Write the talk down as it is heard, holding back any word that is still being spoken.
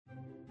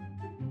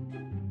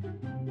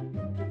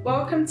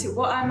Welcome to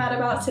What I'm Mad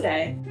About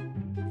Today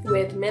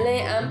with Millie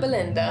and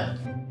Belinda.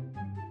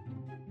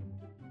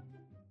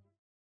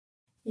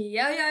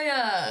 Yo.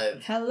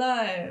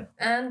 Hello.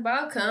 And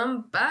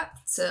welcome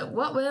back to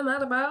What We're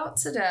Mad About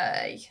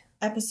Today.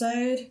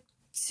 Episode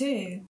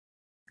 2.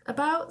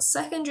 About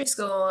secondary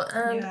school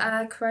and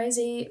our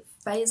crazy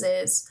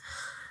phases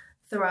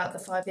throughout the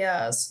 5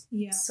 years.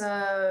 Yeah.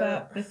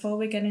 But before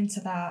we get into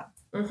that,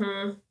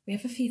 we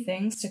have a few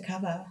things to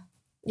cover.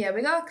 Yeah,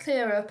 we gotta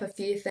clear up a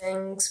few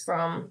things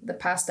from the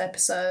past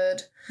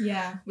episode.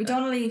 Yeah, we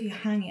don't want to leave you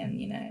hanging,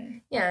 you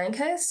know. Yeah, in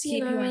case,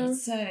 Keep you on your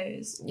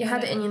toes. You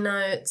had it in your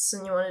notes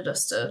and you wanted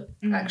us to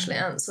actually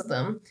answer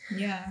them.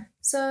 Yeah.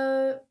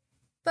 So,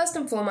 first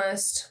and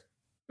foremost,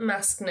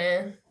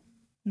 maskne.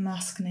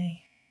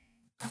 Maskne.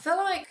 I feel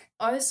like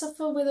I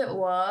suffer with it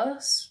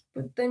worse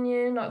than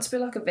you, not to be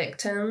like a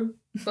victim,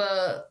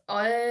 but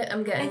I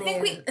am getting... I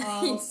think we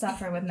all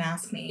suffer with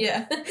maskne.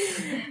 Yeah.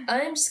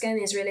 I am just getting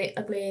these really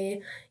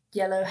ugly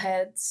yellow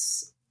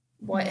heads,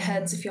 white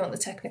heads if you want the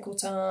technical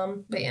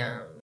term, but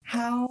yeah.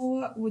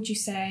 How would you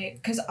say...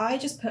 Because I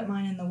just put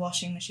mine in the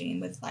washing machine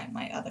with like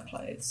my other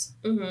clothes,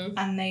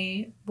 and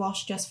they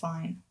wash just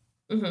fine.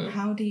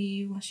 How do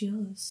you wash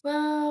yours?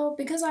 Well,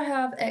 because I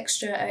have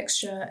extra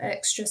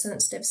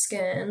sensitive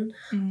skin,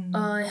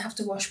 I have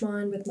to wash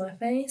mine with my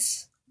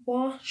face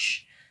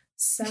wash,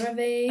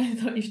 CeraVe. I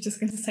thought you were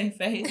just going to say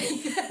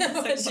face.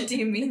 What do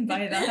you mean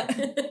by that?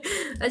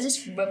 I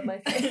just rub my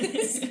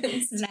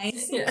face.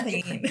 Nice and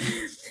clean.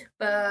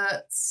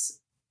 But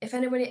if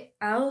anybody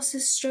else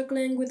is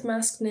struggling with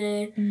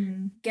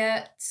maskne,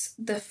 get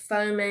the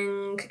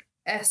foaming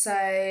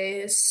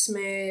SA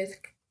Smooth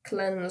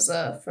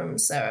Cleanser from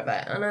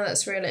CeraVe. I know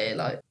that's really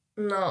like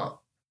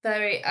not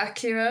very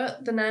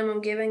accurate, the name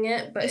I'm giving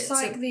it, but it's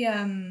like the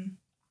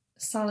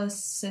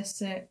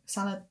salicylic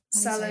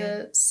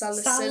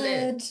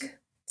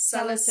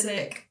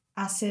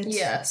acid.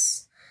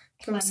 Yes,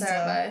 from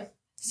CeraVe.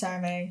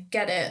 CeraVe.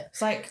 Get it.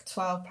 It's like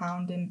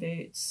 £12 in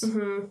Boots.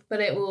 But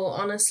it will,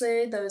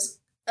 honestly, those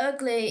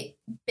ugly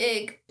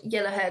big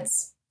yellow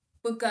heads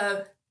will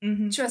go.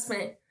 Trust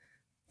me.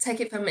 Take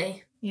it from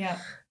me. Yeah.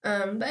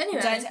 But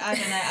anyway.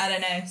 I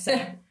don't know. So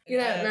you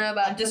don't know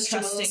about I'm just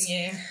trusting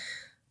you.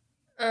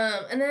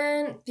 And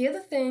then the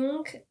other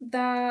thing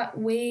that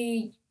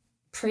we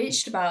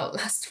preached about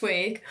last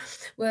week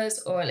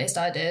was, or at least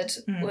I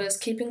did, was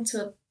keeping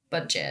to a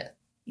budget.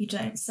 You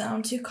don't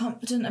sound too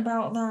confident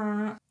about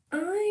that.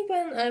 I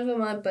went over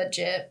my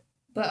budget,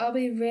 but I'll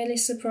be really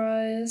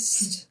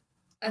surprised.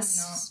 I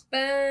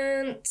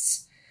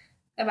spent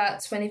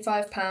about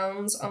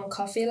 £25 on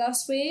coffee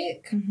last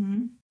week.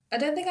 I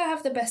don't think I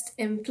have the best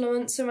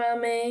influence around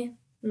me.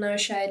 No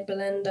shade,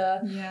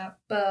 Belinda. Yeah.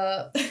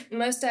 But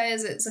most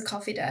days it's a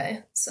coffee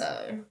day,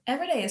 so...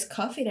 Every day is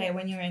coffee day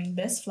when you're in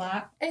this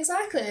flat.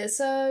 Exactly,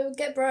 so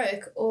get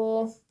broke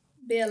or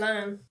be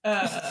alone.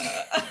 I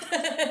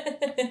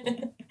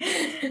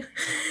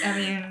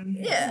mean...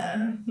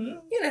 Yeah.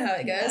 You know how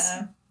it goes.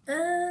 Yeah.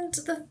 And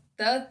the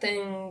third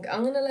thing,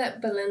 I'm going to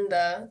let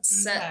Belinda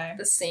set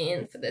the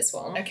scene for this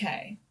one.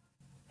 Okay.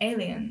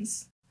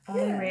 Aliens. Are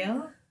they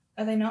real?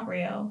 Are they not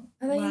real?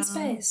 Are they in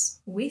space?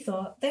 We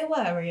thought they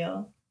were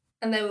real.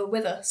 And they were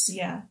with us.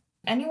 Yeah.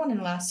 Anyone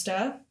in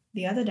Leicester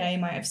the other day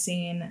might have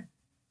seen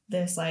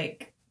this,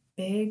 like,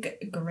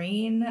 big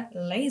green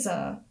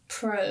laser.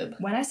 Probe.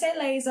 When I say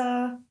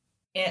laser,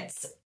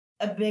 it's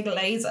a big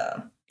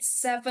laser.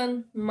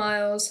 7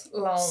 miles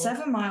long.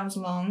 7 miles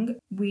long.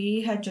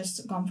 We had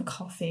just gone for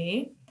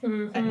coffee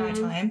at night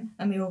time,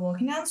 and we were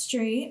walking down the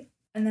street,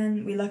 and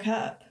then we look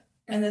up,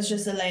 and there's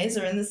just a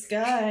laser in the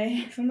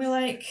sky, and we're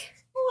like...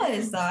 What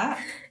is that?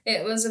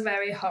 It was a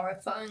very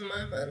horrifying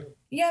moment.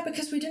 Yeah,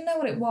 because we didn't know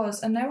what it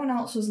was and no one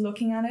else was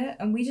looking at it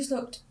and we just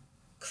looked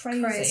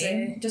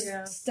crazy just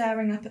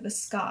staring up at the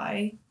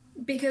sky.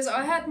 Because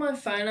I had my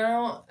phone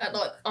out at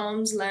like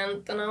arm's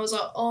length and I was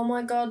like, oh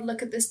my god,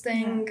 look at this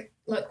thing,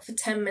 like for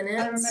 10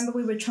 minutes. I remember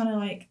we were trying to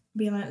like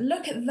be like,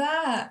 look at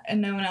that,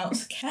 and no one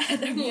else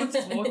cared. Everyone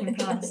was walking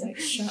past like,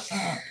 shut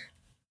up.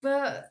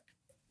 But,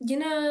 you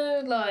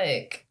know,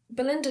 like...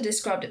 Belinda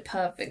described it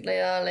perfectly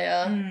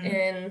earlier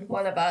in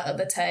one of our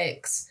other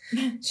takes.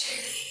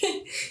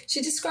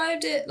 She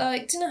described it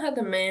like, do you know how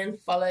the moon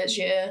follows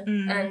you?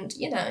 And,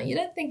 you know, you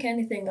don't think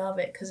anything of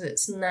it because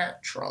it's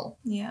natural.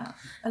 Yeah.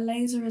 A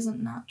laser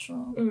isn't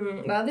natural.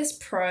 Well, this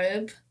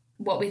probe,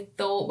 what we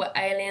thought were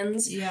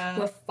aliens,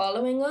 were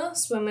following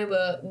us when we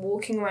were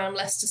walking around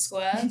Leicester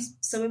Square.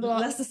 So we were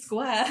like... Leicester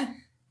Square?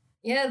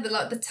 Yeah,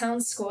 the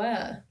town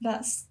square.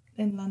 That's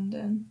in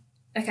London.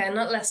 Okay,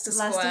 not Leicester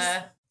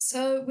Square.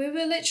 So we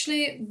were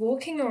literally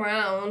walking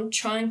around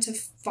trying to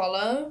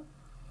follow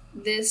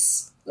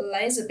this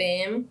laser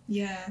beam.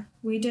 Yeah,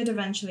 we did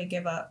eventually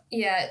give up.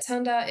 Yeah, it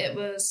turned out it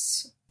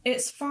was...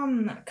 It's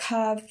from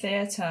Curve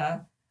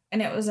Theatre,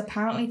 and it was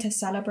apparently to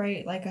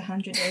celebrate like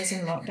 100 days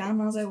in lockdown.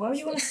 And I was like, why would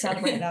you want to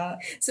celebrate that?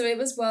 So it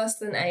was worse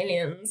than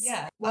aliens.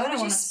 Yeah. Why would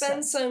you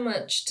spend so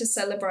much to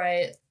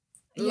celebrate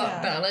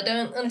lockdown. I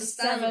don't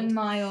understand. A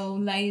 7-mile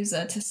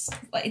laser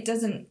it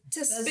doesn't...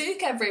 To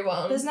spook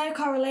everyone. There's no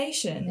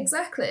correlation.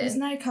 Exactly. There's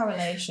no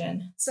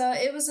correlation. So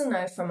it was a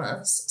no from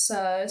us.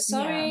 So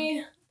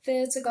sorry,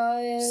 theatre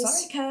guys.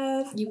 Sorry,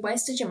 Curve. You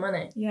wasted your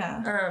money.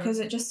 Yeah, because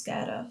it just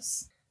scared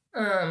us.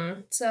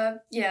 So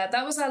yeah,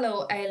 that was our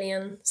little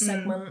alien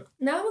segment.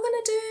 Now we're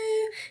gonna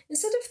do,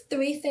 instead of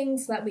 3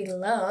 things that we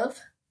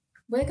love,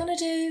 we're gonna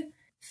do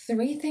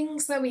 3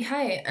 things that we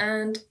hate.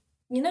 And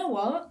you know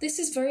what? This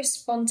is very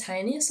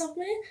spontaneous of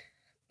me,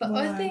 but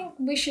I think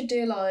we should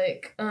do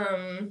like,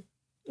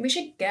 we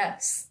should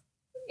guess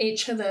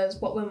each other's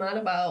what we're mad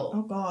about.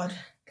 Oh God.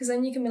 Because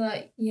then you can be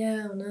like,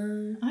 yeah or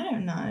no. I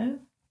don't know.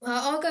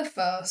 Well, I'll go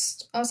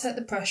first. I'll take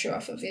the pressure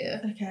off of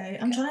you. Okay,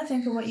 I'm trying to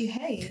think of what you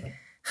hate.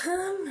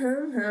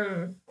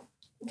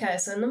 Okay,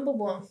 so number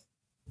 1,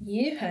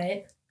 you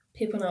hate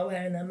people not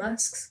wearing their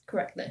masks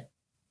correctly.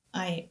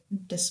 I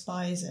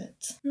despise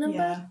it.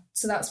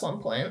 So that's 1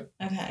 point.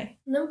 Okay.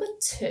 Number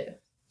 2,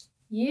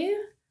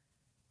 you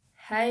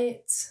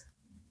hate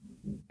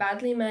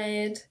badly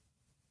made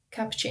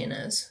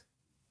cappuccinos.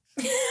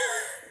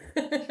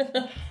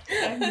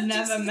 I've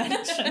never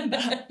mentioned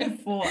that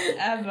before,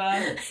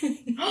 ever.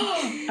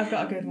 I've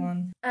got a good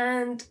one.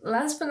 And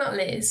last but not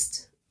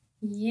least,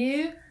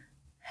 you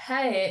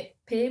hate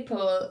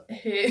people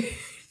who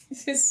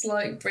just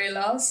like Brie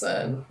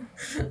Larson.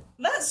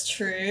 That's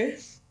true,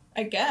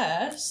 I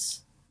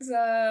guess. So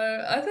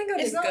I think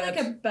it's not like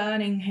a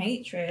burning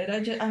hatred.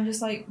 I'm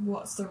just like,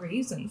 what's the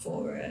reason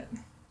for it?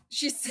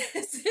 She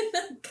says in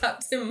a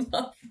Captain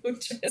Marvel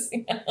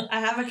dressing gown. I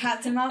have a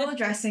Captain Marvel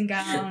dressing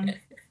gown.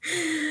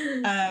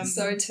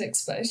 Sorry to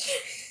expose you.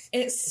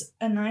 It's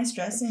a nice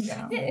dressing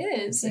gown.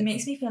 It is. It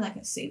makes me feel like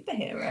a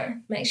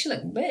superhero. Makes you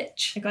look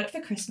rich. I got it for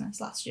Christmas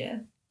last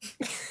year.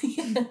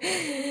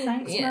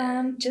 Thanks,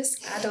 Mum.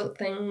 Just adult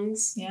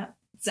things. Yeah.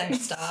 Don't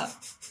start.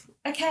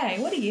 Okay,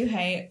 what do you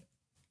hate?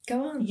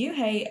 Go on. You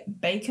hate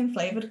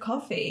bacon-flavoured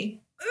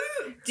coffee.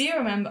 Do you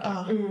remember?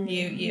 Oh,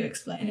 you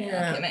explain it.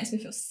 Yeah. Like, it makes me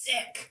feel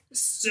sick.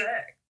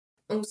 Sick.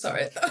 I'm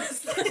sorry, that was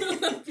the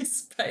Lovely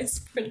Space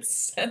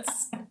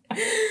Princess.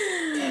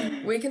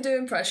 We can do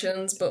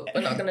impressions, but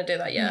we're not going to do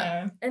that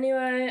yet. No.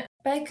 Anyway,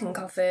 bacon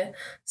coffee.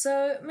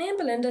 So me and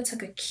Belinda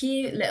took a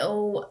cute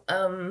little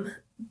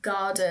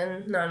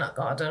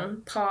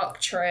park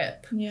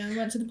trip. Yeah, we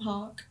went to the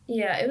park.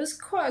 Yeah, it was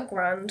quite a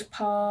grand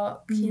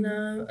park, you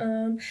know.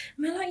 And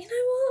we're like, you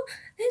know what?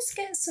 Let's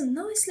get some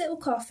nice little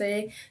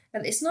coffee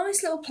at this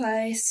nice little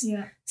place.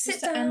 Yeah. Sit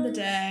Just down. to end the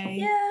day.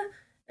 Yeah.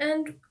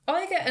 And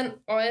I get an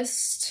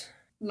iced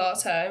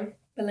latte.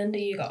 Belinda,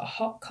 you got a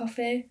hot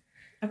coffee.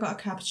 I got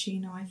a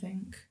cappuccino, I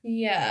think.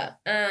 Yeah,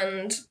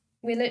 and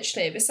we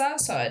literally, it was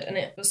outside and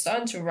it was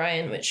starting to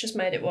rain, which just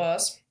made it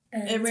worse.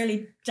 And it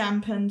really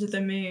dampened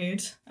the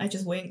mood. I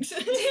just winked.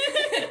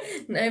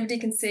 Nobody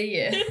can see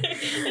you. I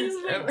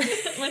just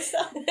winked at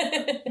myself.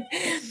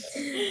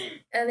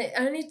 And it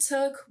only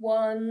took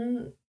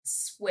 1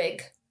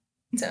 swig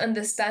to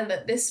understand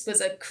that this was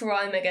a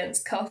crime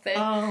against coffee.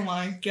 Oh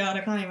my God,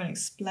 I can't even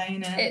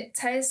explain it. It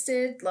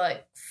tasted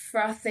like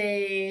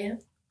frothy,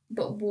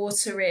 but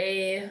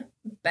watery,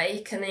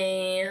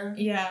 bacony,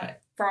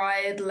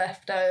 fried,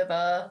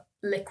 leftover,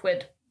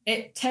 liquid.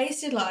 It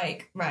tasted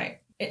like,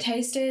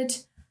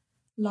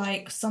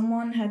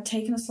 someone had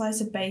taken a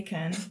slice of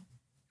bacon,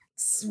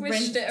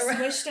 swished it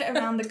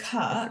around the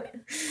cup,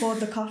 poured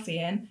the coffee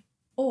in,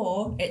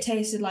 or it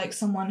tasted like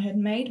someone had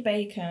made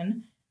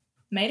bacon,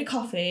 made a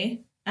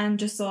coffee, and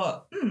just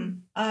thought,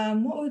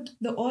 what would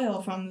the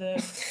oil from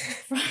the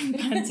frying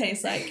pan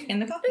taste like in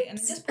the coffee? And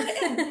just put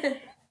it in.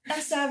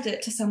 And served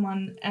it to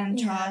someone and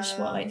charged,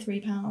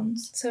 £3?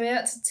 So we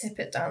had to tip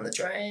it down the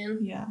drain.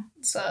 Yeah.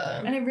 So...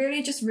 And it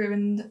really just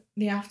ruined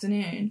the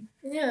afternoon.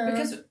 Yeah.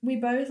 Because we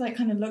both,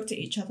 kind of looked at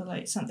each other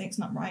like, something's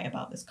not right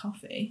about this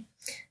coffee.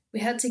 We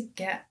had to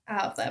get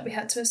out of there. We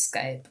had to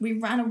escape. We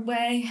ran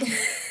away.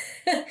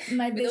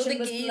 My vision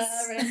was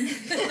blurring.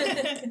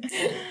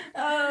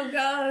 Oh,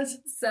 God.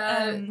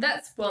 So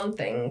that's one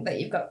thing that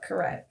you've got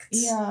correct.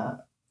 Yeah.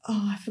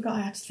 Oh, I forgot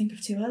I had to think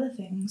of 2 other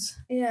things.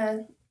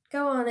 Yeah.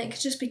 Go on, it could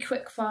just be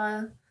quick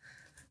fire.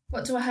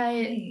 What do I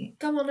hate?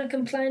 Come on, I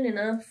complain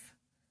enough.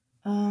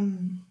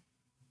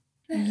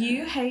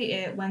 You hate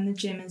it when the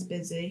gym is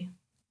busy.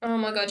 Oh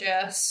my God,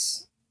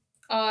 yes.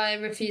 I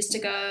refuse to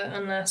go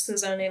unless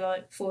there's only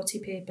 40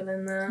 people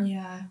in there.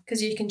 Yeah.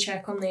 Because you can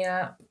check on the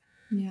app.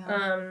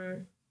 Yeah.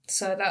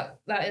 So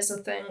that is a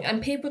thing.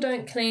 And people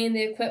don't clean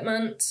the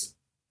equipment.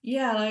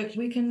 Yeah,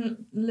 we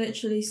can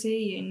literally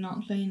see you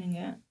not cleaning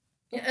it.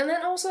 Yeah, and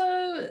then also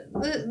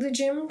the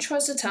gym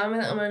tries to tell me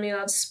that I'm only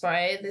allowed to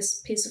spray this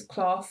piece of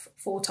cloth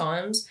 4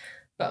 times,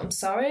 but I'm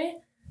sorry,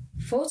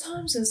 4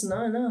 times is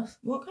not enough.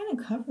 What kind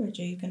of coverage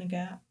are you going to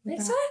get?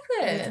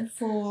 Exactly.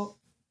 4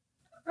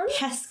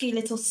 pesky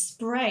little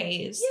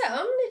sprays. Yeah,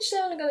 I'm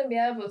literally only going to be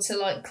able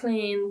to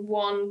clean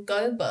 1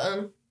 go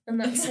button, and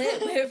that's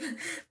it.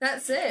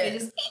 That's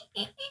it.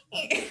 You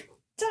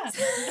just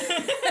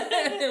done.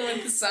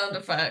 With the sound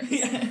effect.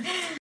 Yeah.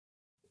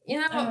 You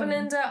know what,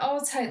 Belinda?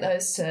 I'll take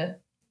those 2.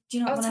 Do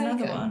you not want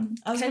another one?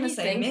 I was going to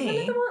say me. Can you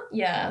think of another one?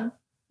 Yeah.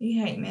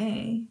 You hate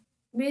me.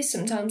 We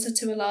sometimes are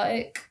too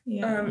alike.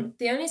 Yeah.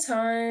 The only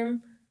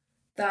time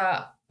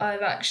that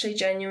I've actually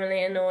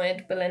genuinely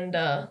annoyed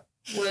Belinda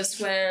was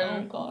when...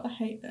 Oh, God, I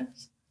hate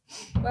this.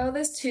 Well,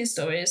 there's two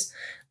stories.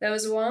 There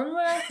was one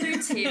where I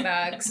threw tea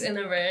bags in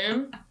a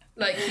room.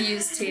 Like,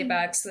 used tea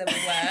bags that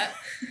were wet.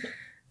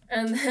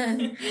 And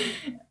then...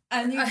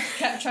 And you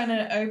kept trying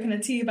to open a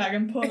tea bag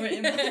and pour it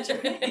in my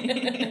drink.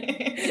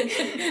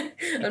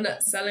 I'm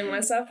not selling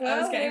myself well.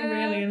 I was getting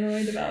really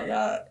annoyed about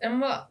that. And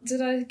what?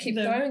 Did I keep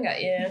throwing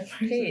at you?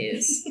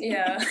 Peas.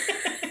 Yeah.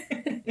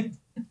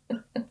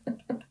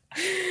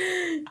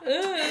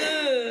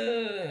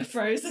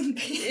 Frozen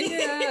peas.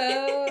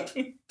 Yeah.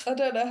 I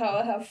don't know how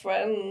I have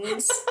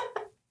friends.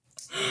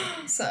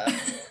 So,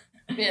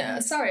 yeah,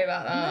 sorry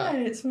about that.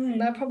 No, it's fine.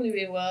 There'll probably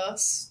be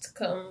worse to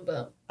come,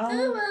 but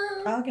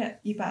I'll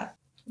get you back.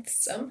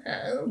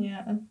 Somehow.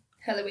 Yeah.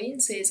 Halloween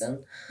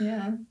season.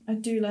 Yeah. I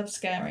do love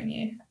scaring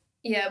you.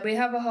 Yeah, we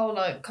have a whole,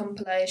 like,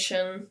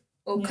 compilation,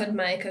 or could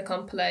make a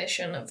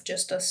compilation of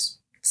just us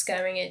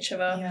scaring each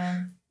other.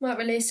 Yeah. Might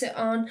release it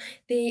on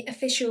the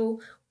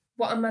official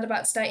What I'm Mad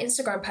About Today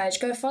Instagram page.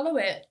 Go follow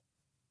it.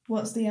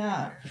 What's the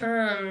app?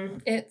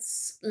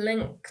 It's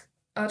linked.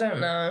 I don't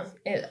know.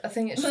 I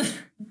think it's just...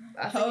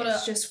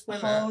 just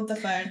Wimat. Hold the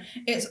phone.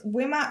 It's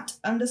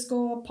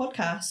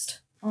Wimat_podcast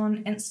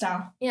on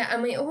Insta. Yeah,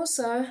 and we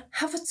also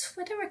have a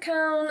Twitter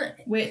account.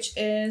 Which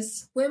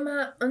is...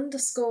 Wimat_.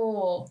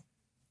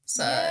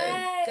 So,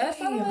 Yay! go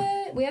follow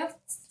it. We have...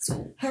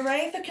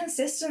 Hooray for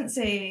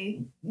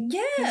consistency.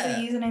 Yeah. Because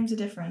the usernames are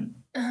different.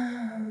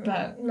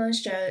 But... Nice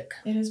joke.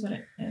 It is what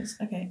it is.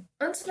 Okay.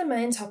 On to the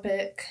main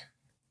topic.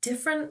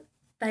 Different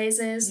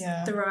phases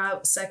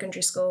throughout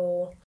secondary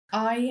school.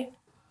 I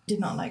did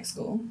not like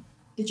school.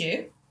 Did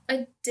you?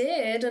 I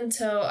did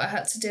until I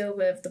had to deal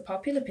with the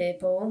popular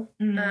people.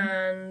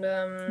 And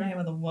they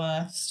were the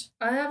worst.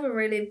 I have a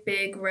really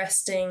big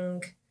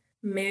resting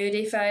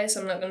moody face,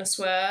 I'm not going to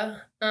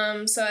swear.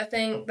 So I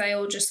think they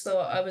all just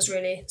thought I was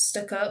really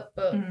stuck up,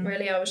 but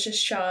really I was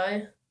just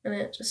shy. And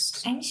it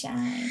just... I'm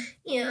shy.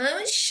 Yeah, I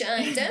was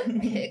shy.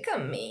 Don't pick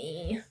on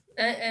me.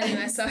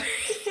 Anyway, sorry.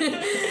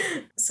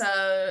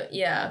 So,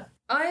 yeah.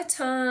 I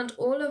turned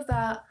all of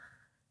that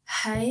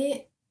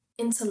hate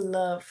into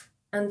love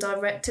and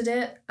directed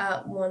it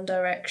at One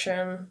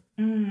Direction.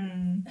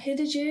 Who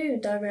did you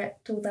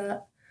direct all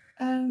that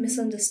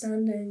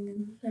misunderstanding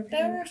and everything?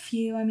 There were a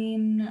few. I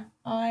mean,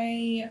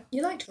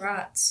 You liked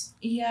rats.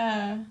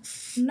 Yeah.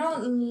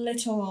 Not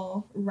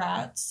little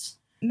rats.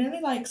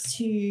 Millie likes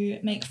to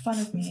make fun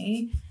of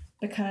me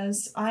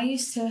because I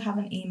used to have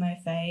an emo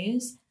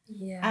phase.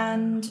 Yeah.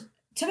 And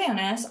to be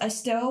honest, I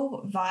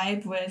still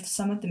vibe with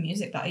some of the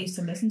music that I used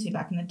to listen to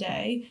back in the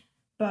day,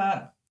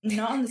 but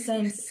not on the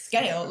same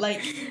scale.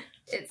 Like,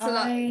 it's a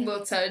lot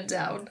more toned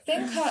down.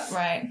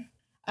 Right.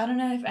 I don't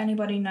know if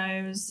anybody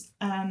knows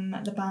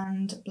the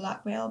band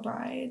Black Veil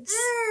Brides,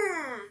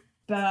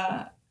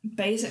 but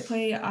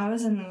basically I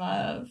was in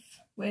love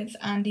with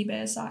Andy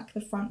Biersack, the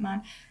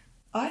frontman.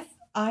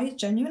 I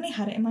genuinely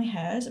had it in my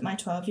head, my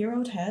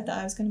 12-year-old head, that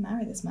I was going to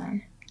marry this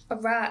man. A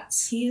rat.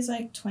 He is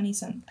like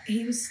 20-something.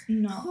 He was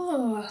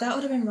not. That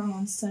would have been wrong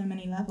on so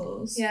many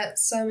levels. Yeah,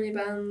 so many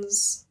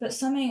bands. But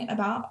something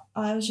about,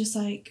 I was just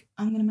like,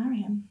 I'm going to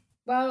marry him.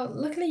 Well,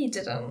 luckily you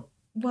didn't.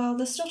 Well,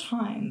 there's still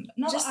time.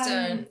 Not just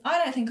don't.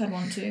 I don't think I'd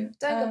want to.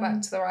 Don't go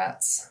back to the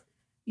rats.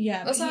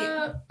 Yeah.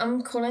 Also,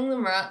 I'm calling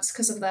them rats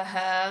because of their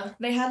hair.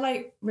 They had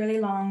like really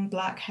long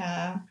black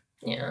hair.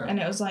 Yeah. And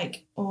it was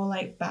like all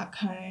like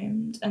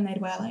back-combed, and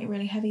they'd wear like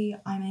really heavy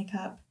eye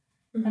makeup.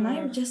 And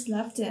I just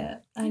loved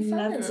it. I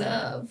loved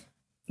it.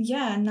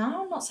 Yeah,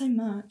 now not so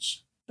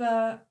much.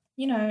 But,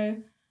 you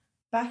know,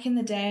 back in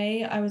the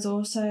day, I was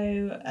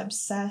also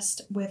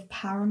obsessed with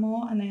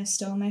Paramore, and they are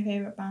still my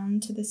favourite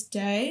band to this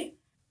day.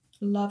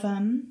 Love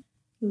them.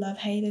 Love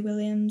Hayley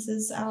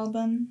Williams'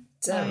 album.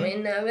 Don't we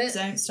know it?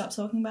 Don't stop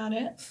talking about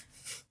it.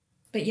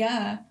 But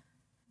yeah.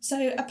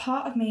 So a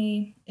part of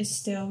me is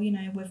still, you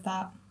know, with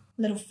that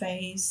little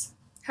phase.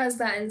 How's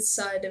that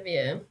inside of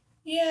you?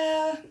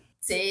 Yeah.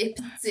 Deep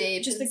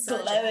just a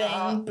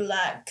glowing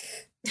black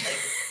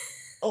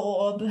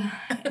orb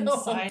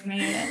inside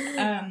me.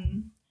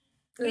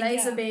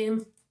 Laser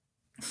beam.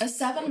 A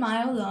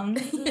 7-mile long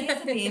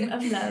laser beam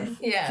of love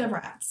for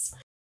rats.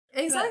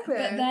 Exactly.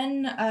 But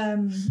then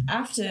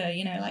after,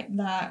 you know, like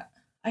that,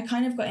 I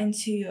kind of got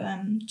into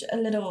a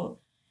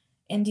little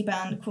indie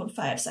band called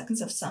 5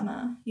 Seconds of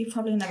Summer. You've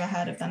probably never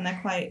heard of them.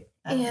 They're quite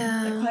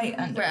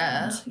underground.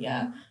 Rare.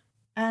 Yeah.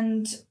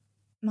 And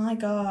my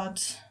God.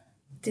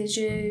 Did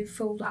you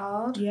fall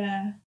hard?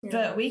 Yeah.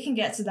 But we can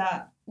get to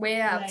that. We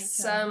have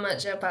so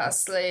much up our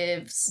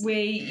sleeves.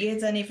 You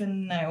don't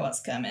even know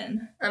what's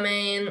coming. I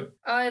mean,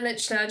 I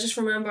just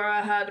remember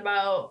I had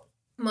about...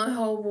 My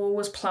whole wall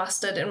was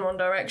plastered in One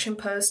Direction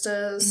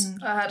posters.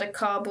 I had a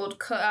cardboard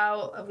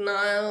cutout of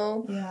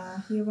Niall.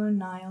 Yeah, you were a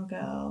Niall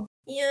girl.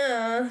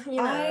 Yeah, you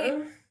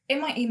know. In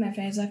my emo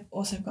phase, I've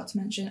also got to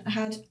mention, I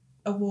had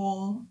a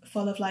wall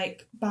full of,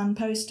 like, band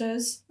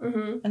posters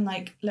and,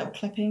 like, little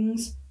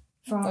clippings.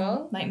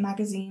 from like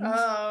magazines.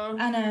 Oh.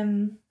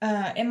 And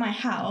in my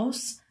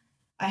house,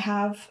 I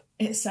have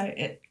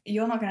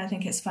you're not gonna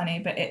think it's funny,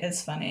 but it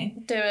is funny.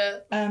 Do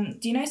it.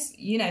 Do you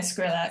know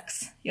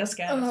Skrillex? You're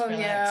scared of Skrillex. Oh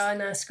yeah, I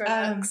know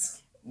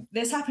Skrillex.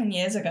 This happened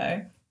years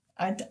ago.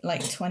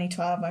 Like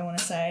 2012, I want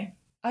to say.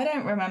 I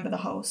don't remember the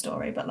whole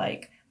story, but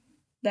like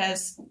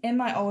there's in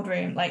my old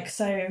room, like,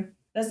 so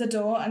there's the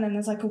door and then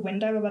there's like a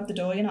window above the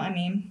door, you know what I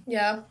mean?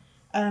 Yeah.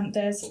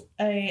 There's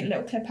a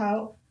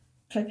little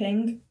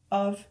clipping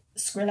of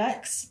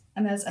Skrillex,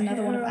 and there's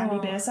another one of Andy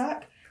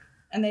Biersack,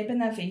 and they've been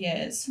there for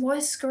years. Why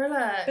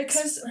Skrillex?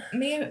 Because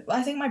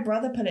I think my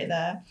brother put it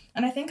there,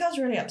 and I think I was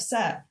really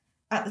upset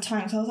at the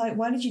time, so I was like,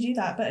 why did you do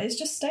that? But it's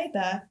just stayed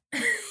there.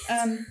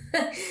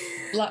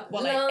 Like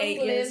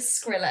 8 years.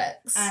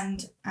 Skrillex.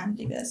 And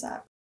Andy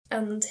Biersack.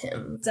 And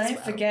him. Don't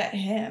forget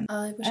him.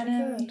 I wish I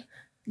could.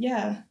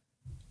 Yeah.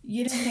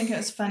 You didn't think it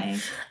was funny.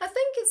 I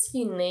think it's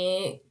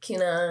unique, you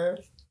know.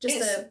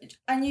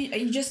 And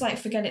you just like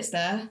forget it's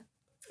there.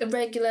 A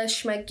regular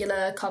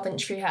schmegular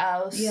Coventry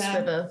house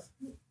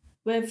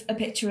with a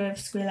picture of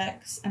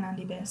Skrillex and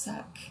Andy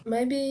Biersack.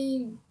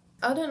 Maybe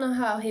I don't know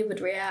how he would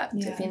react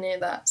if he knew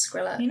that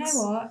Skrillex. You know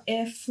what?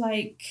 If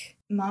like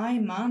my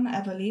mum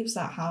ever leaves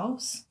that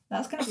house,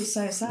 that's gonna be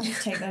so sad to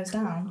take those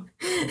down.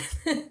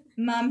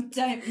 Mum,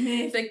 don't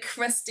move. The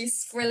crusty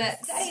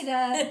Skrillex. Stay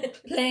there,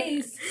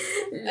 please.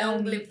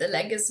 Long live the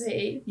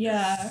legacy.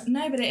 Yeah.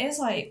 No, but it is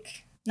like,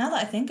 now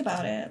that I think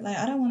about it, like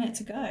I don't want it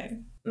to go.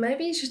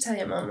 Maybe you should tell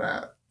your mum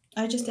that.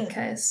 I just did. In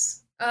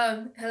case.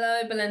 Oh,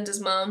 hello, Belinda's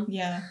mum.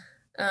 Yeah.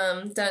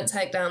 Don't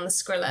take down the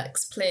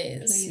Skrillex,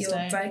 please.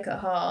 You'll break her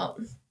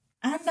heart.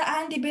 And the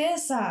Andy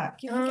Biersack.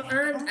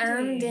 And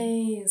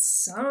Andy.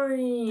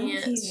 Sorry.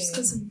 Thank you. Just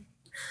 'cause...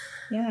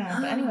 Yeah,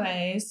 but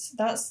anyways,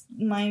 that's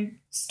my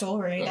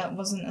story. That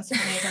wasn't as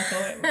funny as I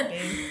thought it would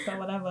be, but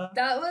whatever.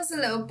 That was a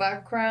little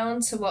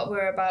background to what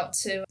we're about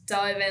to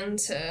dive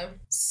into.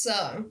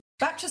 So,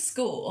 back to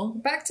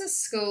school.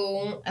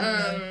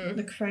 And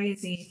the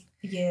crazy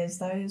years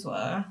those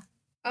were.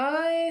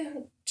 I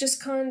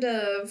just kind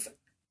of,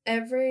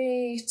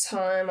 every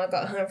time I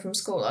got home from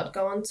school, I'd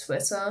go on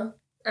Twitter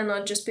and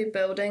I'd just be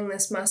building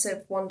this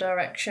massive One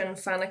Direction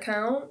fan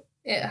account.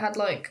 It had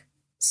like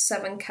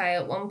 7k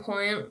at one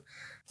point.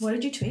 What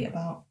did you tweet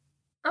about?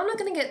 I'm not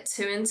going to get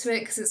too into it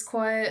because it's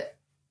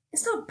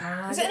not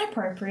bad. Is it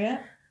inappropriate?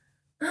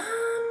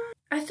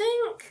 I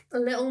think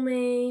little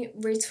me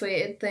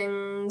retweeted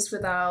things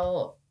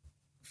without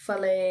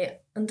fully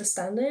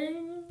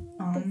understanding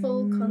the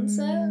full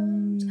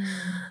concept.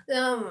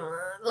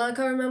 Like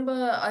I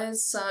remember I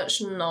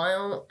searched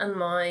Niall and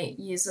my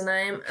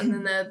username, and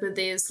then there were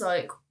these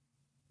like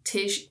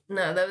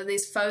there were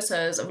these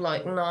photos of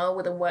like Niall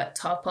with a wet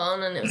top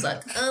on, and it was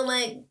like, oh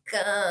my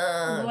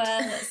god, wow,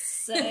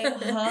 that's so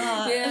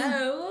hot.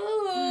 Yeah.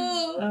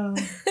 Ooh. Oh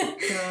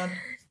god.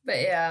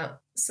 But yeah,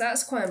 so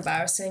that's quite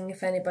embarrassing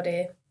if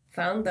anybody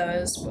found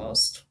those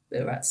whilst we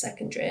were at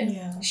secondary.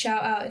 Yeah.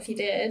 Shout out if you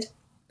did.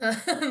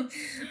 I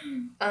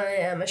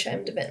am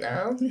ashamed of it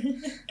now.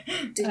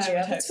 Did you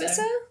have a Twitter?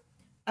 So.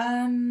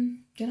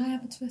 Did I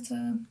have a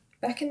Twitter?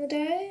 Back in the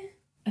day?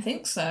 I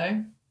think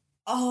so.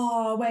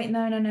 Oh, wait,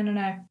 no.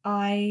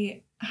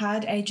 I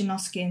had a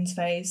Janoskians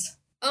phase.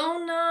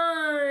 Oh,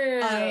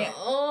 no.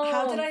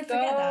 How did I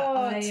forget that?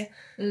 I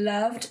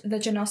loved the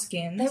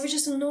Janoskians. They were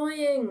just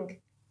annoying.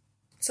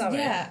 Sorry.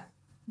 Yeah,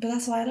 but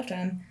that's why I loved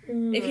them.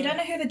 If you don't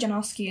know who the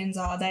Janoskians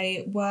are,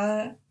 they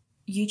were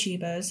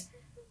YouTubers.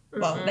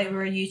 Well, they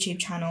were a YouTube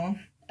channel,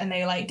 and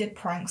they like did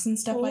pranks and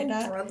stuff like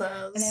that.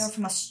 Brothers. And they were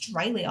from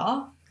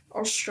Australia.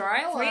 3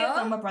 of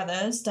them were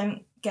brothers.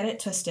 Don't get it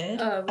twisted.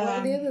 What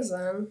are the others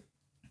then?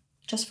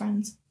 Just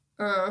friends.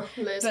 Oh,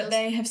 losers. But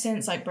they have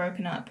since like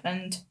broken up,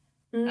 and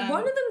one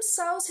of them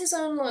sells his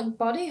own like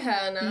body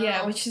hair now.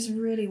 Yeah, which is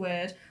really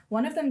weird.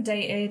 One of them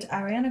dated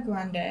Ariana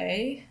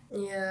Grande.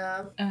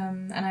 Yeah.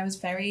 And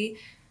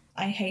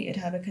I hated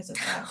her because of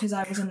that, because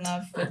I was in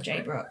love with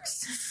Jay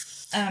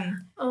Brooks.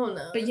 Oh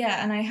no. But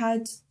yeah, and I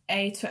had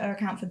a Twitter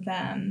account for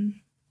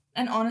them.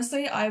 And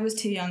honestly, I was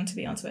too young to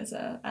be on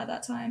Twitter at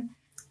that time.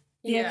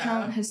 The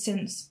account has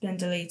since been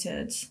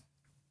deleted.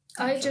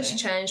 I just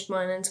changed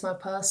mine into my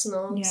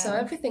personal, so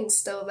everything's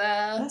still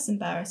there. That's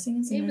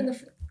embarrassing, isn't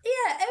it?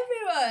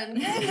 Everyone,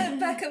 go look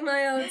back at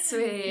my old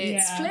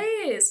tweets,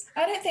 please.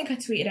 I don't think I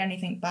tweeted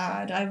anything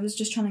bad. I was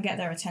just trying to get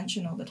their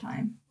attention all the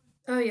time.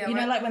 Oh yeah, you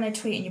know, like when they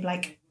tweet and you're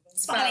like,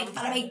 follow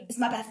me, it's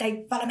my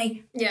birthday, follow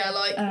me. Yeah,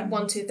 like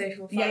 1, 2, 3,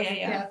 4, 5.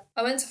 Yeah.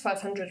 I went to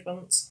 500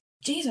 once.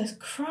 Jesus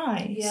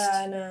Christ. Yeah,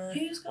 I know.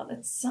 Who's got the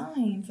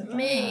time for that?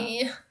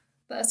 Me.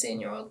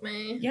 13-year-old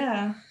me.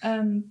 Yeah.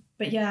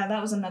 But yeah,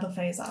 that was another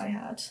phase that I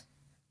had.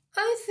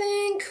 I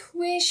think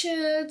we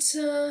should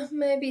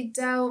maybe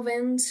delve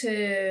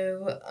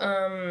into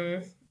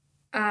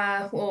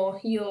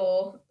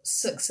your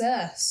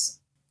success.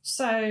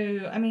 So,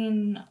 I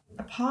mean,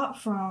 apart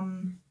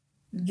from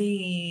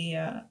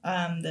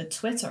the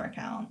Twitter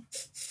account,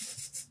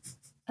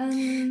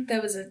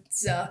 there was a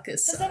darker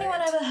side. Has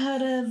anyone ever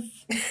heard of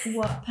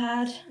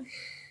Wattpad?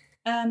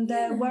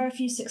 There were a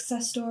few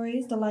success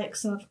stories, the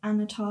likes of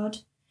Anna Todd.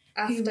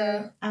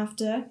 After,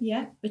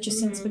 which has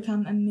since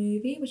become a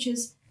movie, which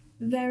is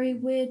very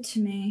weird to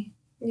me.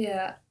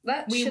 Yeah,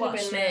 that should have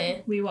been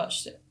me. We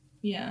watched it,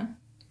 yeah.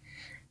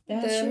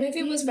 The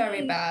movie was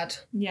very bad.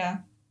 Yeah.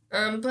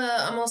 But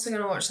I'm also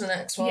going to watch the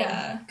next one.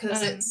 Yeah.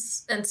 Because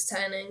it's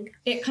entertaining.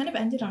 It kind of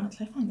ended on a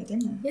cliffhanger,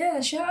 didn't it? Yeah,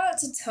 shout out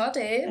to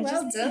Toddy.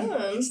 Well done.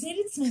 I just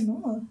needed to know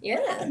more. Yeah.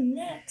 What happened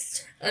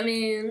next? I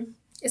mean,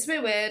 it's a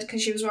bit weird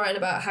because she was writing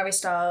about Harry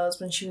Styles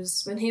when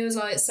he was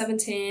like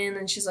 17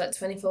 and she's like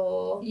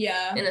 24.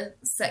 Yeah. In a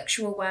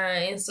sexual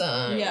way.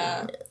 So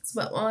yeah, it's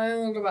a bit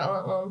wild about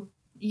that one.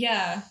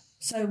 Yeah.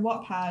 So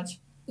Wattpad.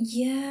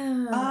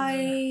 Yeah.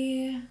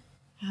 I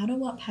had a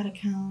Wattpad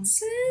account.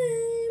 Same.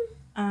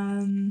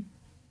 And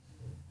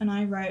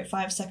I wrote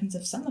 5 Seconds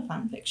of Summer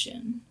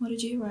fanfiction. What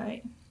did you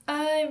write?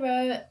 I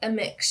wrote a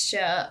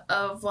mixture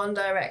of One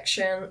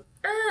Direction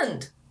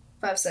and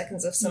 5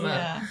 Seconds of Summer.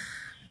 Yeah.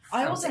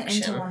 I wasn't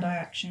into One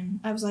Direction.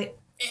 I was like,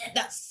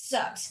 that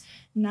sucks.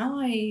 Now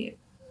I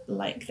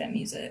like their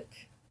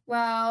music.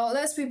 Well,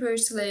 let's be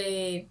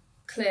brutally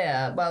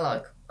clear,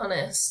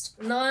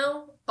 honest.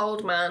 Niall,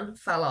 old man,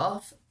 fell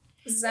off.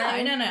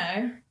 Zayn...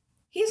 No.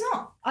 He's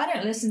not... I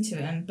don't listen to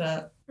him,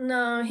 but...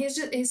 No,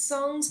 his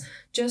songs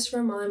just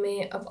remind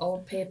me of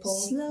old people.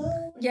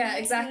 Slow. Yeah,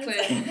 exactly.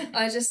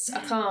 I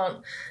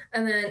can't.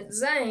 And then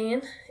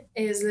Zayn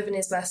is living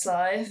his best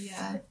life.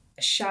 Yeah.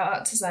 Shout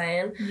out to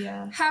Zayn.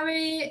 Yeah.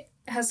 Harry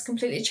has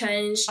completely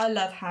changed. I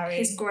love Harry.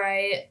 He's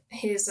great.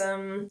 He's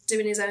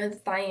doing his own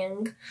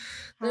thing.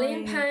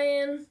 Liam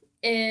Payne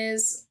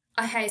is...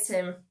 I hate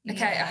him. Okay,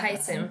 yeah. I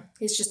hate him.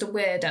 He's just a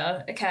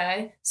weirdo.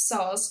 Okay,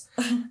 soz.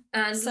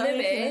 And sorry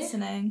Louis... if you're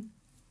listening.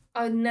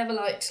 I never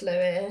liked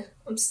Louis.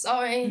 I'm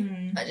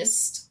sorry.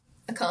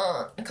 I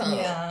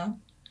can't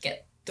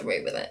get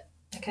through with it.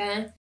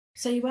 Okay?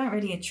 So you weren't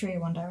really a true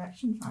One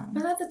Direction fan?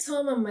 And at the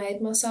time I made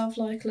myself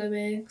like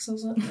Louis because I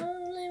was like,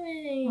 oh,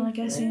 Louis. Well, I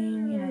guess,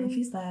 if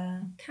he's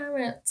there.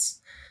 Carrots.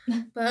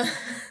 but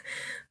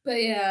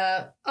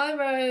yeah, I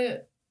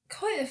wrote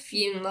quite a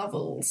few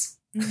novels.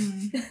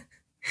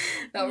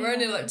 That were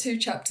only like 2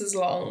 chapters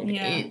long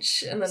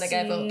each, and then I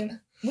gave up.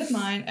 With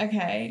mine,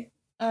 okay.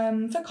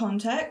 For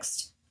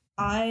context,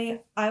 I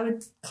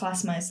would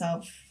class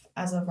myself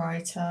as a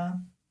writer.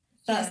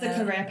 That's the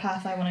career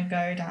path I want to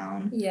go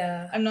down.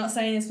 Yeah. I'm not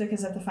saying this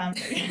because of the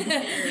fanfic.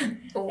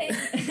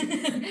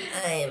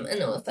 I'm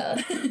an author.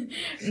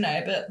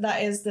 No, but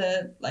that is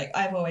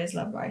I've always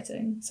loved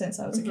writing since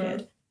I was a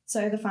kid.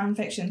 So the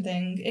fanfiction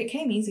thing, it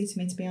came easy to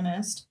me, to be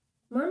honest.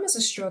 Mine was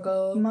a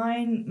struggle.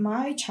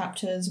 My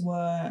chapters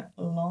were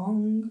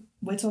long.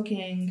 We're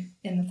talking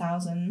in the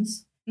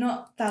thousands.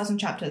 Not 1,000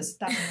 chapters,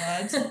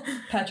 1,000 words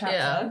per chapter.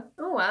 Yeah.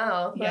 Oh,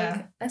 wow. Yeah.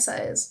 Like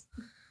essays.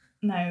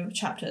 No,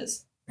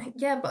 chapters.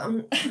 Yeah, but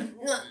I'm...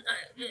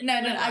 No,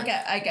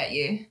 I get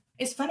you.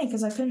 It's funny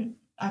because I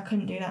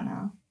couldn't do that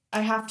now.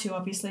 I have to,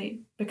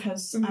 obviously,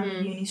 because I'm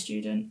a uni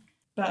student.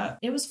 But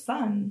it was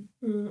fun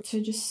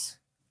to just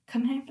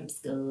come home from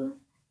school,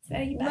 throw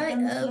your bag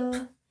on the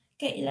floor,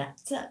 get your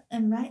laptop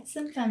and write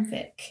some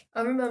fanfic.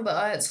 I remember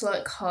I had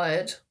to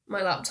hide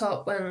my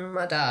laptop when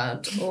my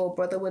dad or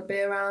brother would be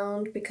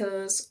around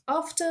because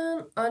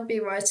often I'd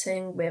be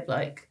writing with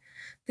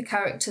the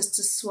characters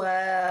to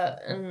swear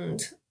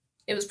and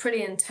it was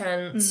pretty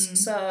intense.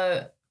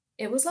 So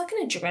it was like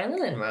an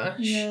adrenaline rush.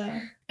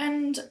 Yeah.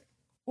 And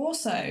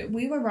also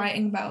we were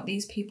writing about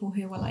these people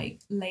who were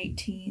late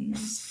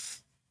teens.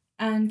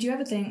 And do you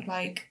ever think,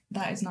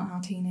 that is not how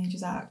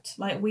teenagers act?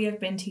 We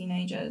have been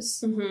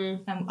teenagers.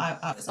 Mm-hmm. And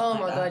I was oh,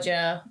 my God,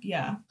 yeah.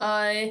 Yeah.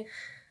 I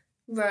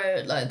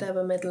wrote, they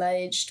were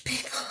middle-aged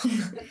people.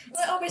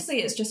 Well, obviously,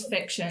 it's just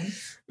fiction.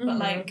 But,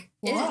 what?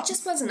 It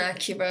just wasn't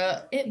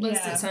accurate. It was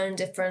its own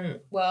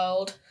different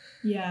world.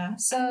 Yeah.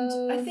 So...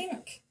 And I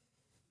think...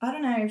 I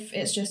don't know if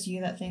it's just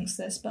you that thinks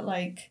this, but,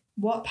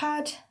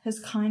 Wattpad has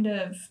kind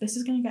of... This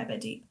is going to get a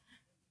bit deep.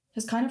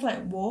 Has kind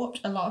of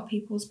warped a lot of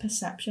people's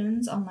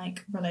perceptions on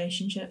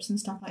relationships and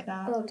stuff like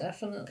that. Oh,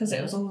 definitely. Because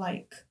it was all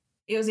it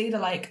was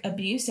either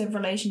abusive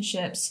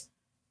relationships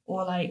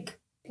or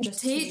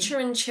just teacher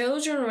and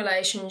children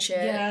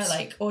relationships.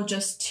 Yeah, or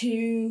just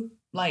too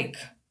I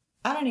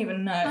don't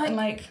even know. And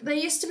there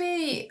used to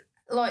be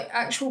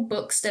actual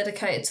books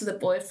dedicated to the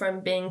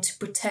boyfriend being too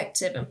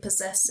protective and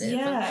possessive.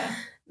 Yeah.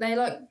 And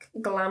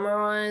they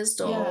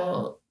glamorized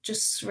or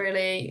just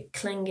really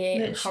clingy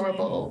and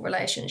horrible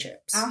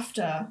relationships.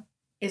 After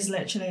is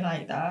literally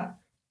like that.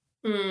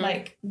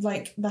 Like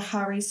the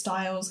Harry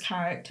Styles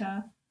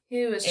character.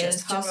 He was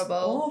just horrible.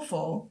 Just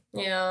awful.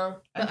 Yeah.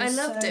 But I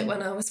loved it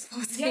when I was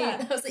 14.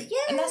 Yeah. I was like, yeah.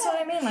 And that's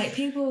what I mean.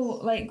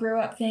 People grew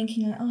up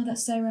thinking oh,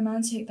 that's so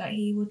romantic that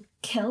he would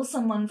kill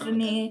someone for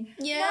me.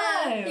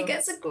 Yeah. No. He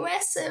gets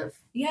aggressive.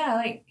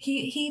 Yeah,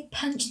 he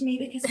punched me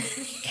because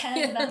he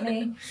cared about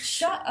me.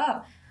 Shut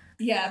up.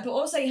 Yeah, but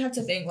also you have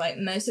to think,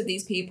 most of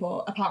these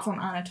people, apart from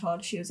Anna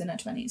Todd, she was in her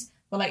 20s,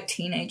 were,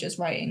 teenagers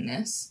writing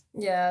this.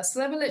 Yeah, so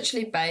they were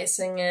literally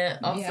basing it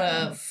off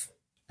of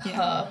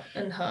her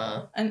and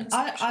her. And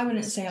I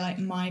wouldn't say, like,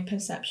 my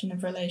perception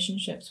of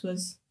relationships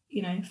was,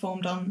 you know,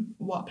 formed on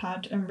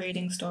Wattpad and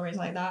reading stories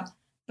like that.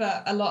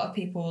 But a lot of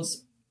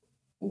people's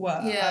were,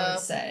 I would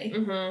say.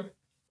 Mm-hmm.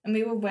 And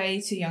we were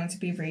way too young to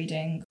be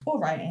reading or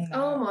writing that.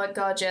 Oh my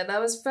god, yeah, that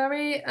was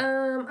very,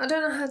 I don't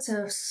know how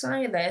to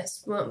say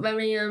this, but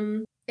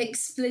very,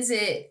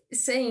 explicit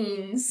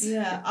scenes.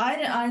 Yeah,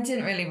 I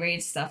didn't really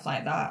read stuff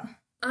like that.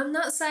 I'm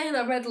not saying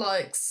I read,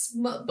 like,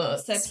 smut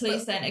books. So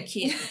please don't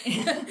accuse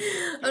me.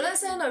 I'm not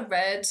saying I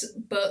read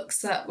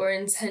books that were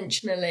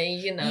intentionally,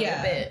 you know,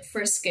 a bit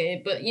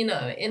frisky, but, you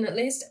know, in at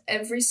least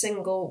every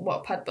single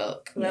Wattpad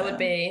book, there would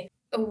be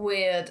a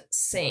weird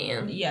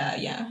scene.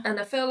 Yeah. And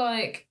I feel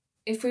like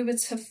if we were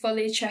to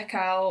fully check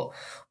out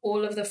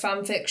all of the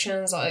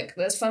fanfictions, like,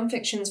 there's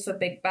fanfictions for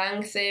Big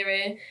Bang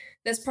Theory,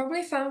 there's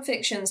probably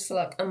fanfictions for,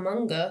 like,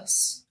 Among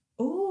Us.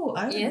 Oh,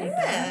 I would read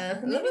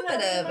that. A little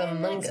bit of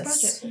Among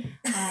Us.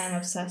 I'm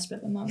obsessed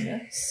with Among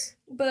Us.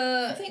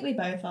 But I think we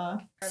both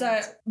are. So,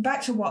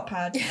 back to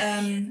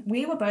Wattpad.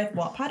 We were both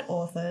Wattpad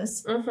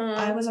authors.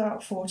 I was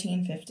about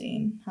 14,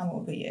 15. How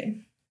old were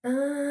you?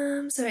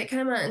 So it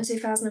came out in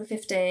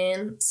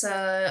 2015,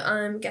 so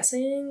I'm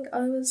guessing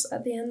I was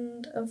at the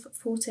end of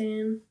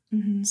 14.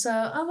 Mm-hmm. So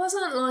I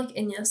wasn't, like,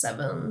 in year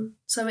 7,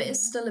 so it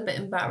is still a bit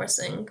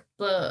embarrassing,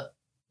 but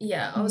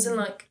yeah, I was in,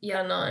 like,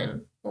 year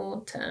 9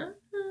 or 10.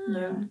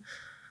 Yeah.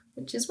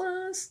 Which is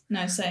worse.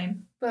 No,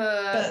 same.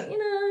 But, you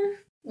know,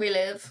 we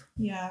live.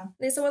 Yeah.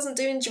 At least I wasn't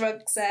doing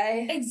drugs,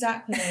 eh?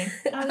 Exactly.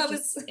 I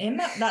was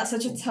that's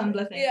such a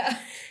Tumblr thing. Yeah.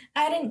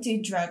 I didn't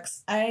do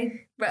drugs.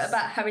 I wrote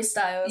about Harry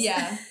Styles.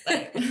 Yeah.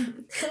 Like,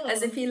 cool.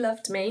 As if he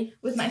loved me.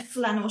 With my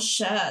flannel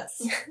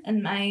shirts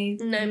and my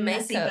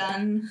messy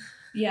bun.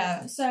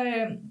 Yeah.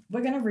 So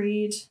we're going to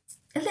read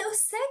a little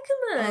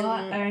segment.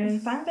 Our own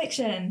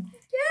fanfiction.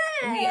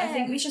 Yeah. I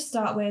think we should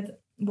start with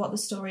what the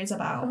story is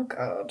about. Oh,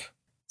 God.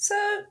 So,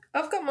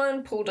 I've got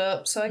mine pulled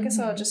up, so I guess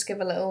I'll just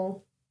give a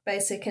little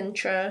basic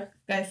intro.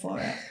 Go for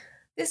it.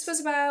 This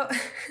was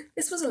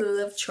a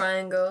love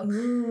triangle.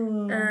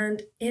 Ooh.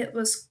 And it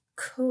was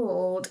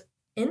called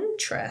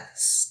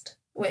Interest,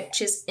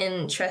 which is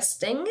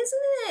interesting,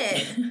 isn't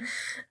it?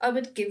 I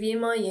would give you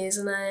my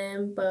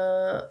username,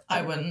 but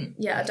I wouldn't.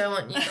 Yeah, I don't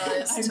want you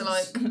guys to,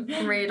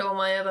 like, read all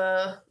my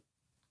other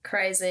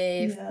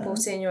crazy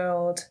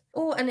 14-year-old.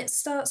 Oh, and it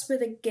starts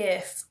with a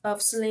gif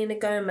of Selena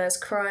Gomez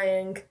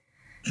crying,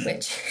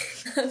 which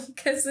I'm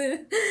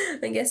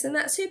guessing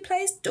that's who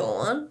plays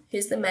Dawn,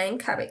 who's the main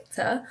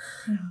character.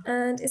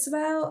 And it's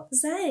about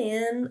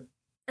Zayn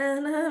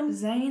and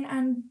Zayn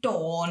and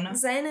Dawn.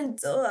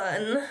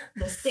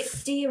 The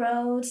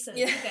 60-year-old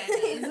Selena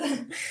Gomez.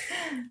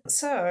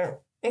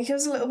 So it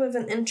gives a little bit of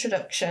an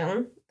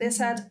introduction. This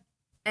had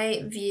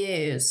 8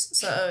 views,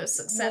 so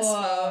successful.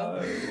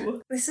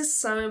 Whoa. This is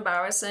so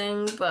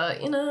embarrassing,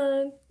 but, you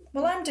know.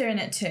 Well, I'm doing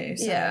it too,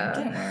 so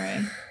don't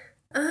worry.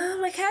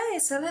 Okay,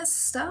 so let's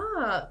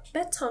start.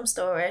 Bedtime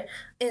story.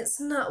 It's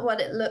not what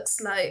it looks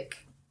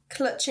like.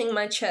 Clutching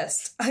my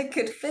chest, I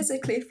could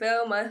physically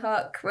feel my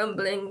heart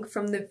crumbling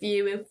from the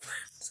view in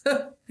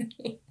front of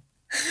me.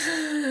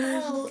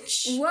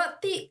 Ouch.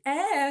 What the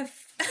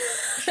F?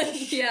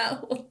 I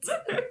yelled.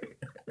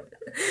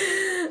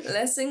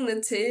 Letting the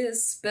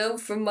tears spill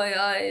from my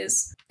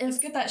eyes. It's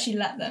good that she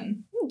let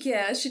them.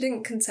 Yeah, she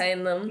didn't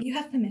contain them. You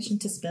have permission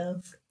to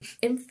spill.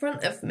 In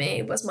front of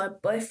me was my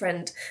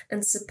boyfriend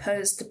and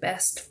supposed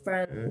best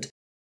friend.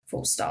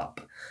 Full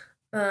stop.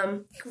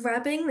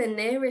 Grabbing the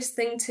nearest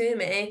thing to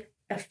me,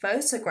 a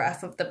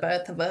photograph of the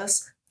both of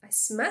us, I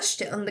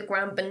smashed it on the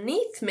ground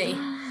beneath me.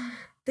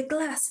 The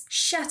glass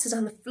shattered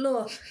on the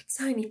floor,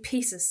 tiny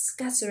pieces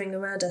scattering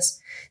around us.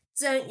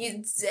 Don't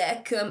you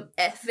dare come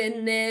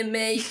effing near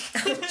me,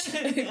 I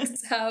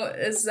choked out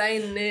as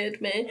Zayn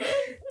neared me,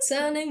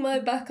 turning my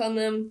back on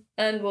them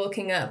and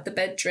walking out of the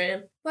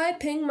bedroom.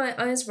 Wiping my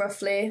eyes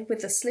roughly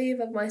with the sleeve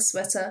of my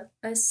sweater,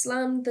 I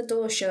slammed the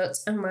door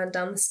shut and ran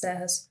down the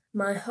stairs.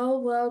 My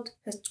whole world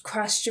had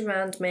crashed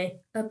around me,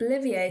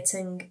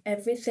 obliviating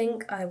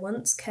everything I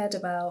once cared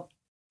about.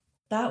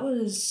 That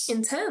was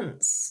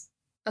intense.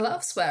 A lot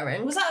of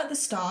swearing. Was that at the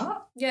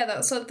start? Yeah,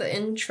 that's at the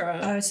intro.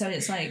 Oh, so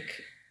it's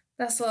like...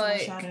 That's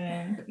like...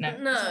 Foreshadowing. No.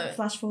 No.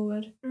 Flash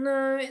forward?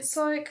 No, it's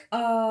like...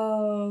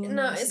 Oh.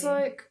 No, it's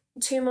like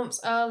 2 months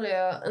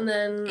earlier, and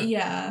then...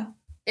 Yeah.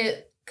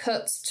 It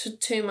cuts to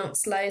 2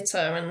 months later,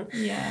 and...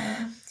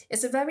 Yeah.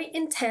 It's a very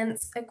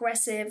intense,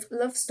 aggressive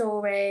love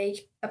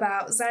story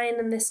about Zayn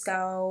and this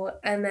girl,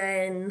 and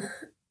then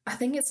I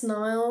think it's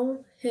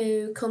Niall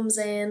who comes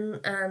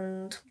in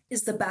and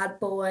is the bad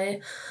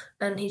boy,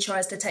 and he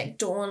tries to take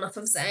Dawn off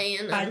of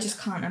Zayn. I just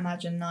can't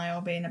imagine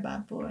Niall being a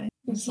bad boy.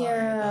 I'm sorry,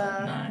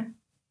 yeah. no.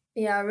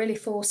 Yeah, I really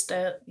forced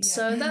it. Yeah.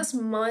 So that's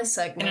my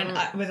segment.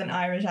 With an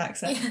Irish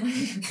accent.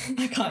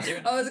 I can't do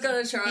it. I was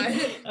going to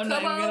try. Come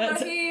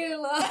over here.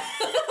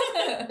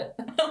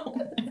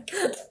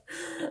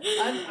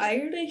 I'm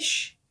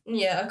Irish.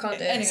 Yeah, I can't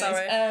do it. Anyways,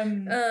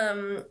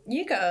 sorry.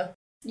 You go.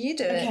 You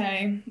do it.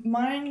 Okay.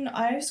 Mine,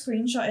 I've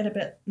screenshotted a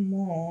bit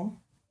more.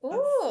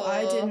 Ooh.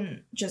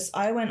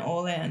 I went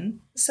all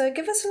in. So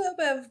give us a little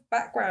bit of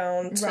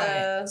background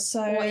to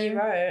what you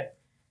wrote.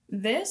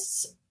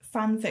 This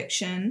fan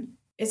fiction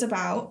is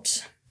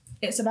about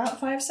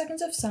 5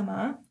 Seconds of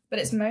Summer, but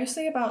it's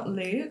mostly about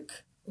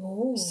Luke.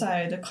 Ooh.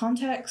 So the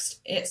context,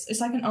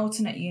 it's like an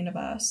alternate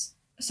universe.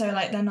 So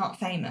like they're not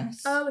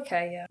famous. Oh,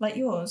 okay, yeah. Like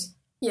yours.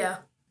 Yeah.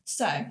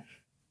 So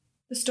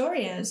the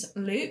story is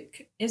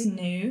Luke is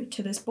new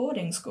to this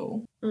boarding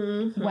school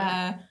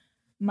where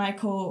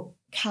Michael,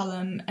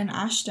 Callum and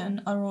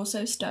Ashton are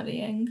also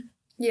studying.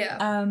 Yeah.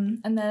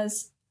 And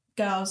there's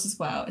girls as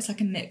well. It's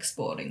like a mixed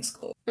boarding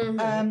school.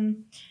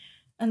 Mm-hmm.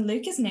 And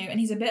Luke is new and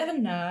he's a bit of a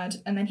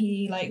nerd and then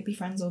he like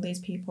befriends all these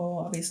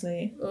people,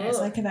 obviously. And it's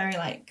like a very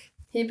like...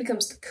 He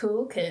becomes the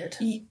cool kid.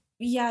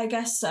 Yeah, I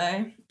guess so.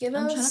 I'm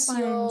trying to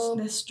find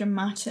this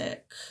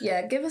dramatic...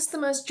 Yeah, give us the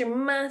most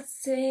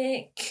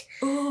dramatic...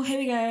 Oh, here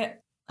we go.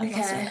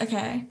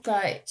 Okay.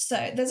 Right.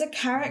 So there's a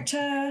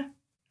character...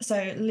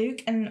 So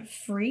Luke and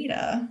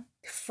Frida.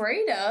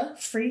 Frida?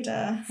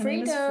 Frida. Her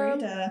name is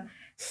Frida.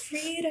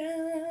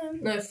 Freedom.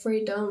 No,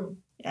 freedom.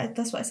 Yeah,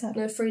 that's what I said.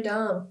 No,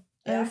 freedom.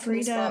 Yeah,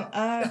 freedom.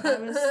 I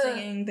was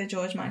singing the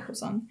George Michael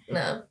song.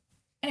 No.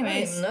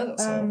 Anyways, I don't even know that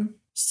song.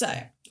 So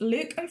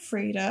Luke and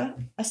Frida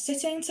are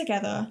sitting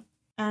together,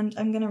 and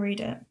I'm gonna read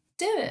it.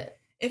 Do it.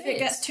 If it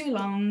gets too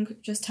long,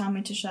 just tell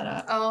me to shut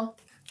up. Oh.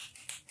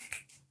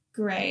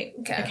 Great.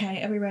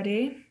 Okay, are we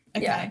ready?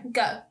 Okay. Yeah,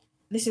 go.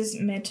 This is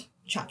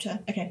mid-chapter.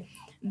 Okay.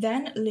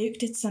 Then Luke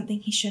did something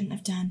he shouldn't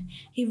have done.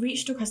 He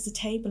reached across the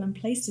table and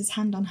placed his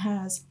hand on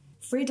hers.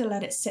 Frida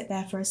let it sit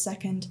there for a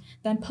second,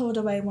 then pulled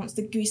away once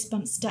the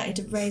goosebumps started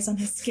to raise on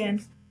his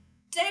skin.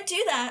 "Don't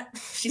do that,"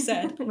 she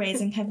said,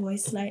 raising her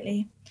voice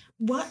slightly.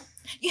 "What?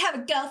 You have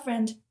a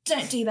girlfriend.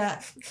 Don't do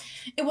that.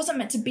 It wasn't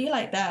meant to be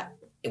like that.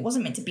 It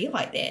wasn't meant to be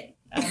like that."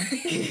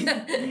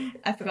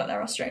 I forgot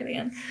they're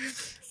Australian.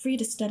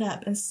 Frida stood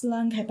up and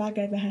slung her bag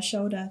over her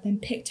shoulder, then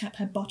picked up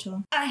her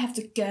bottle. "I have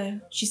to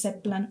go," she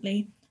said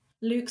bluntly.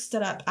 Luke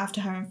stood up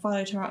after her and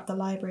followed her up the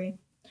library.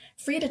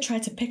 Frida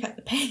tried to pick up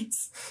the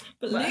pace,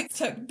 but Luke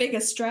took bigger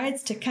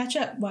strides to catch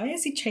up. Why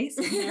is he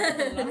chasing her up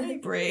the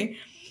library?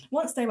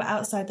 Once they were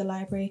outside the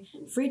library,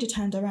 Frida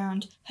turned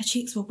around. Her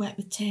cheeks were wet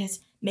with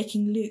tears,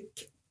 making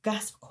Luke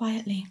gasp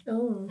quietly.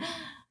 Oh.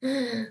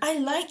 "I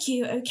like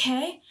you,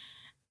 okay?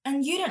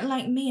 And you don't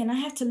like me, and I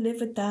have to live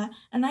with that.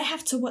 And I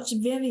have to watch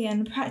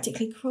Vivian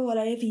practically crawl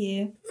over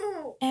you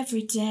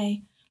every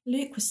day."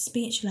 Luke was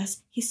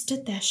speechless. He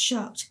stood there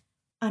shocked.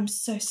 "I'm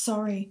so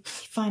sorry."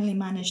 He finally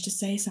managed to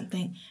say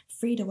something.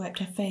 Frida wiped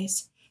her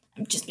face.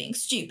 "I'm just being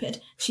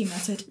stupid," she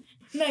muttered.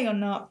 "No, you're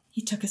not."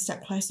 He took a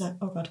step closer.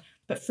 Oh, God.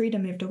 But Frida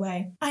moved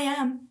away. "I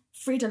am."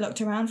 Frida looked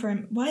around for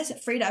him. "Why is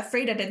it Frida?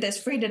 Frida did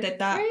this. Frida did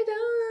that."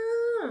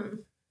 Frida!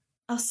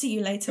 "I'll see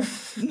you later."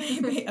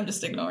 Maybe. I'm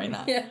just ignoring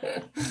that. Yeah.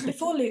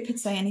 Before Luke could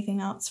say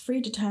anything else,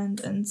 Frida turned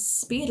and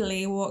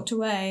speedily walked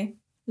away.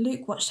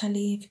 Luke watched her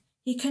leave.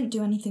 He couldn't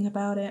do anything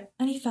about it,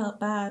 and he felt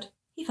bad.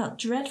 He felt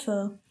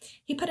dreadful.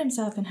 He put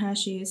himself in her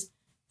shoes,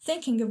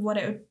 thinking of what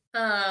it would...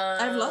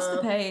 I've lost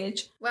the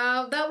page.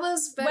 Wow, that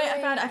was very... Wait,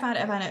 I found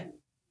it.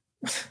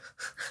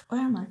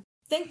 Where am I?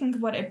 Thinking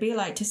of what it'd be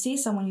like to see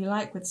someone you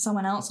like with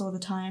someone else all the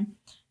time.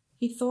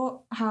 He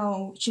thought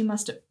how she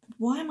must have...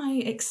 Why am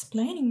I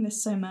explaining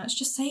this so much?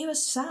 Just say he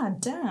was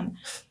sad, damn.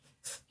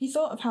 He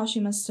thought of how she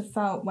must have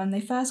felt when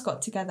they first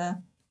got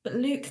together, but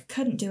Luke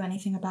couldn't do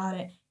anything about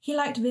it. He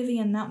liked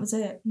Vivian, that was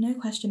it. No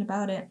question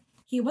about it.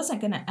 He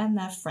wasn't going to end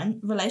their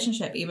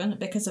relationship even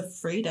because of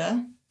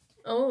Frida.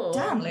 Oh.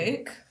 Damn,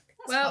 Luke.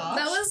 Well,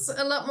 that was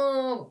a lot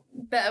more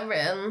better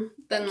written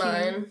than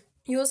mine.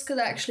 Yours could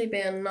actually be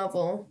a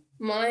novel.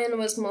 Mine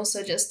was more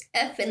so just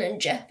effing and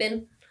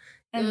jeffing.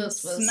 And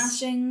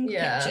smashing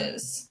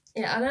pictures.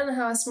 Yeah, I don't know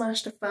how I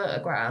smashed a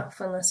photograph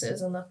unless it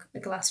was in a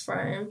glass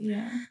frame.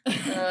 Yeah.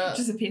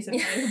 Just a piece of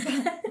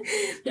paper.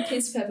 The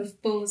piece of paper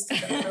falls to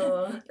the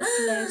floor.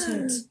 It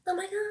floated. Oh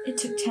my God. It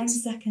took 10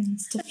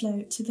 seconds to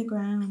float to the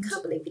ground. I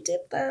can't believe we did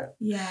that.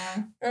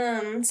 Yeah.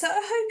 So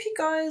I hope you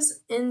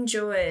guys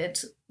enjoyed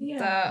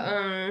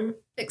that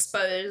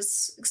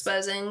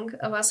exposing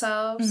of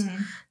ourselves.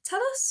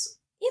 Tell us,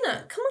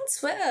 come on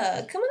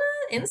Twitter, come on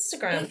our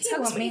Instagram. If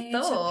you want me to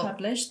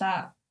publish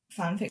that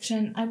fan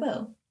fiction, I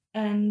will.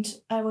 And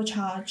I will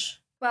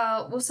charge.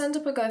 Well, we'll send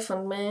up a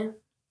GoFundMe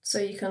so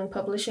you can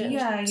publish it.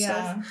 Yeah.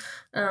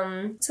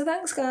 So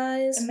thanks,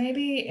 guys. And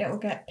maybe it will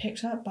get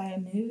picked up by a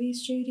movie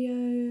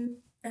studio.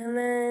 And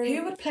then...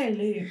 Who would play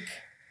Luke?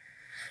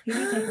 Who do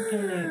you think would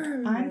play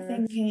Luke? I'm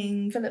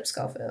thinking... Philip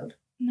Schofield.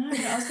 No,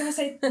 I was going to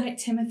say like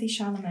Timothy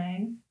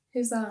Chalamet.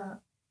 Who's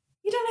that?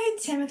 You don't know who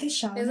Timothy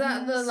Chalamet is? Is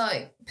that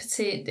the,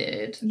 petite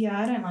dude? Yeah,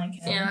 I don't like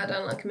him. Yeah, I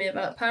don't like him either.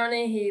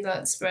 Apparently he,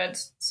 spread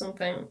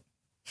something...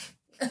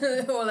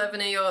 all over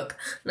New York.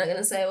 I'm not going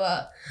to say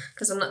what,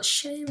 because I'm not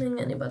shaming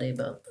anybody,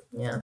 but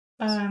yeah.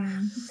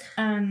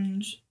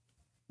 And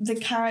the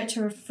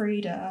character of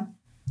Frida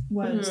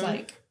was,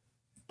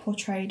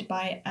 portrayed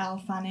by Elle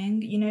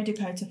Fanning. You know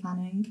Dakota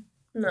Fanning?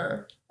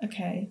 No.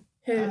 Okay.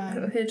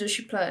 Who does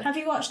she play? Have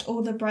you watched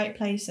All the Bright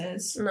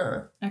Places?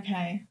 No.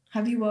 Okay.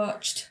 Have you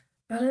watched...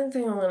 I don't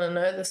think I'm going to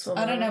know this one.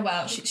 I don't know,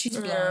 well, she's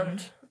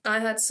blonde. I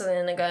had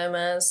Selena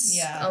Gomez.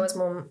 Yeah. I was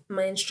more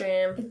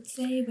mainstream. A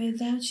day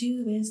without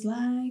you is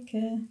like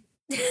a...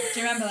 Do you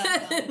remember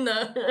that song?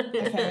 No.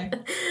 Okay.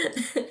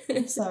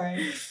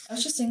 Sorry. I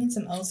was just singing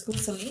some old school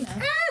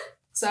Selena.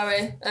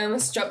 Sorry, I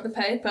almost dropped the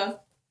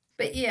paper.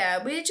 But yeah,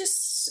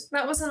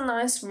 that was a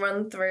nice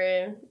run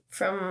through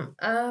from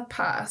our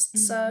past.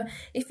 So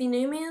if you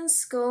knew me in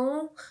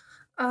school,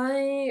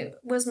 I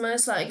was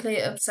most likely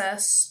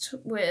obsessed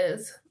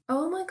with...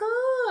 Oh my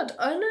god,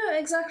 I know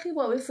exactly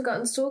what we've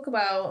forgotten to talk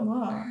about.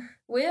 What?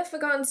 We have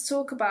forgotten to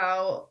talk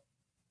about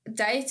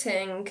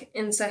dating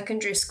in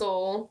secondary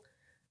school.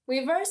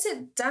 We wrote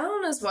it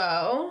down as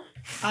well.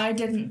 I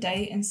didn't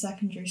date in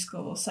secondary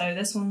school, so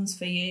this one's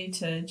for you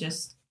to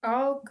just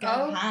Go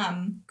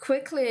ham.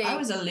 Quickly. I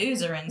was a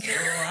loser in school.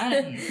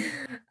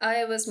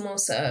 I was more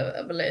so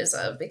of a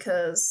loser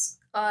because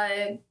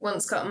I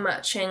once got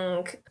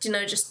matching,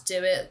 just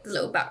do it, the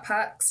little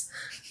backpacks.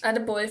 I had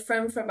a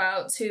boyfriend for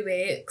about 2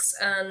 weeks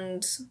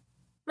and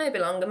maybe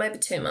longer, maybe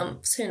 2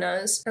 months, who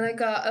knows. And I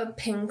got a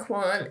pink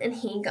one and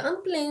he got a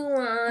blue one.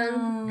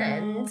 Aww.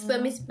 And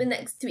when we were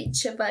next to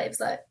each other, it was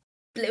like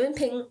blue and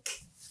pink.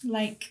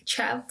 Like...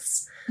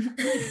 Chavs.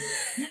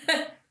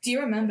 Do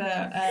you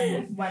remember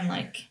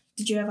when,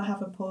 did you ever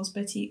have a Paul's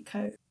Boutique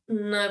coat?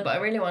 No, but I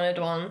really wanted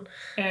one.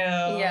 Ew.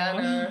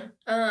 Yeah,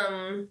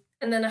 no.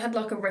 And then I had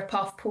a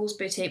rip-off Paul's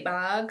Boutique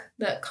bag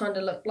that kind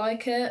of looked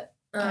like it.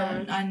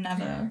 I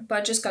never. But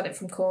I just got it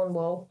from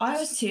Cornwall. I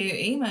was too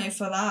emo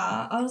for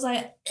that. I was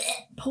like,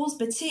 Paul's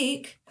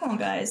Boutique? Come on,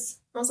 guys.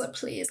 I was like,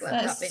 please let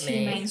That's that be too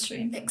me.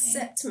 mainstream.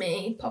 Accept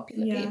me,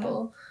 popular Yeah.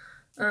 people.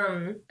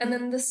 And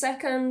then the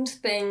second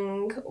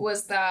thing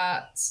was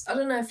that, I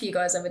don't know if you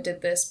guys ever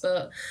did this,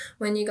 but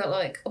when you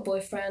got a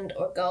boyfriend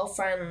or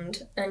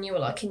girlfriend and you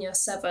were in year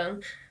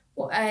 7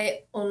 or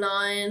 8 or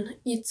 9,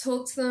 you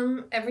talk to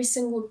them every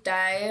single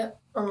day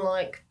on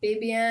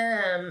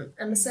BBM,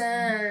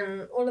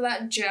 MSN, all of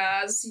that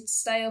jazz. You'd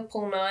stay up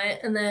all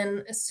night, and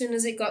then as soon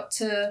as it got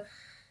to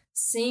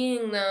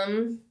seeing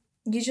them,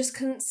 you just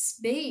couldn't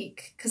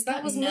speak because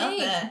that was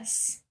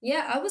nervous. me.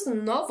 Yeah, I was a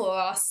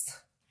novelist.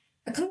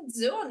 I couldn't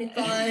do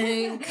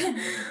anything.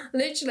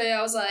 Literally,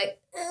 I was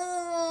like,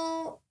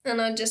 oh, and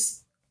I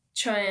just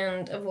try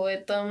and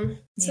avoid them.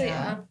 So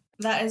yeah.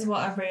 That is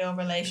what a real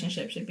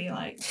relationship should be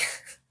like.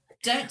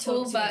 Don't talk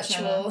all to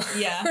virtual. each other.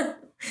 Yeah.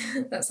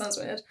 That sounds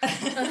weird.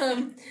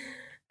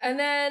 And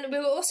then we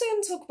were also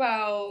going to talk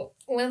about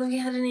whether we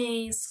had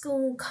any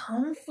school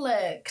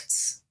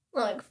conflict,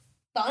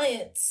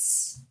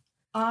 fights.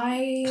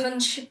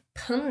 Punch.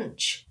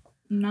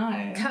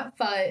 No. Cat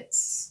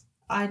fights.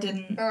 I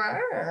didn't.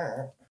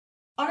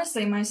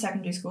 Honestly, my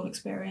secondary school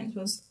experience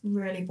was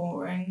really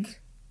boring.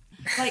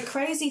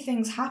 Crazy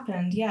things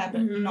happened, yeah,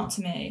 but not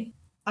to me.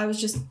 I was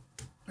just,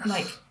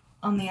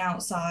 on the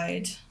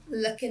outside.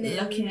 Looking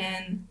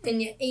in.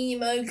 In your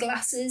emo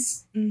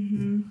glasses.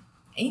 Mm-hmm.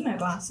 Emo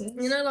glasses?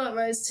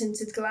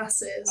 Rose-tinted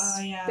glasses.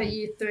 Oh, yeah. But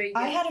you threw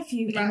I had a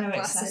few emo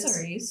glasses.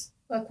 accessories.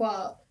 Like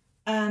what?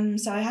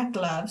 So I had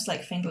gloves,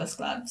 fingerless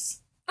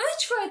gloves. I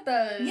tried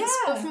those. Yeah.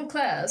 But from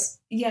Claire's.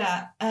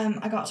 Yeah.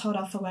 I got told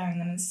off for wearing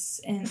them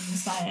in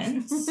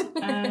science. So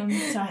I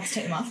had to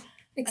take them off.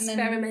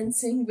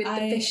 Experimenting with the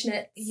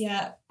fishnets.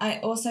 Yeah. I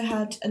also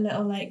had a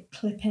little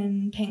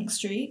clip-in pink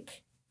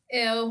streak.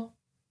 Ew.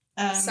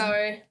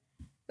 Sorry.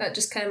 That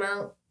just came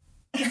out.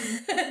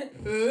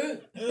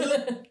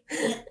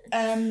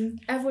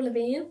 Avril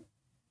Lavigne.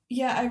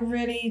 Yeah, I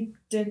really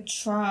did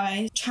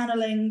try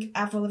channeling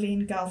Avril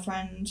Lavigne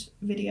girlfriend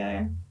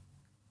video.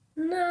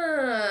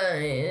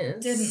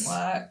 Nice. Didn't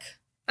work.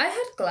 I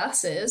had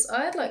glasses.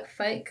 I had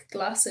fake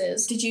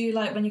glasses. Did you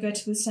when you go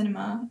to the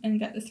cinema and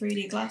get the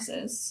 3D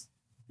glasses?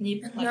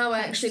 No, I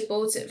actually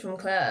bought it from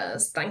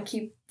Claire's. Thank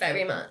you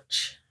very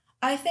much.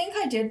 I think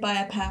I did buy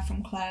a pair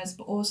from Claire's,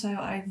 but also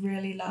I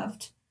really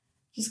loved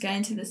just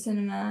going to the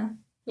cinema.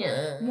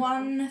 Yeah.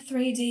 1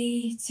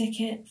 3D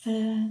ticket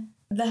for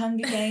The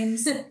Hunger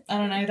Games. I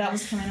don't know, that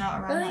was coming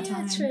out around that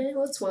time. True.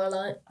 Or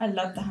Twilight. I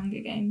loved The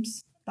Hunger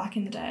Games back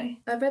in the day.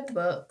 I read the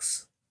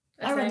books.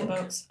 I read the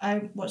books.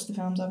 I watched the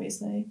films,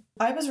 obviously.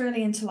 I was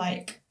really into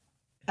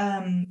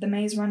The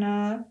Maze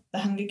Runner, The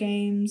Hunger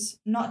Games,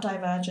 not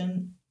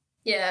Divergent.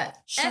 Yeah.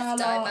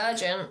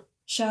 Divergent.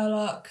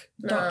 Sherlock,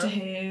 No. Doctor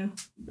Who.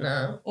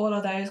 No. All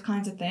of those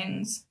kinds of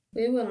things.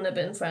 We wouldn't have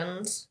been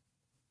friends.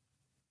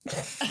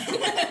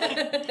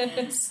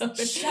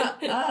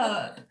 Shut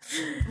up.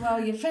 Well,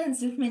 you're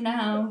friends with me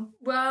now.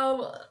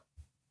 Well,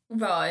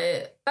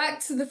 right. Back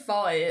to the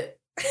fight.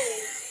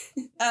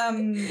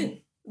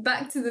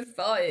 Back to the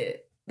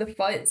fight. The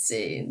fight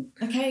scene.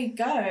 Okay,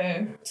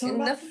 go. Talk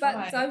about the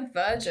fight.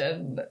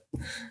 Divergent.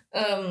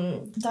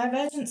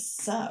 Divergent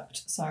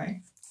sucked.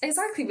 Sorry.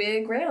 Exactly, we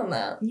agree on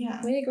that.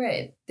 Yeah. We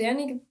agree. The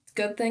only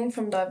good thing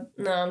from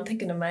No, I'm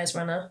thinking of Maze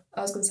Runner. I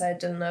was going to say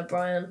Dylan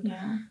O'Brien.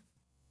 Yeah.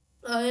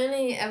 I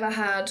only ever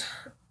had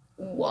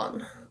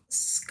one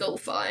school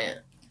fight.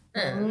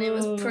 And it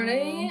was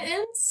pretty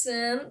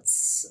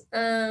intense. Me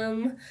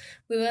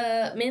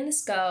and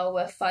this girl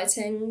were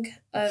fighting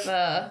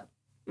over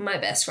my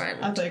best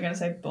friend. I thought you were going to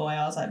say boy.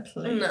 I was like,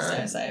 please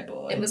don't say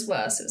boy. It was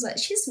worse. It was like,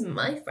 she's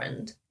my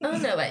friend. Oh,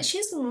 no, wait,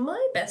 she's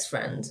my best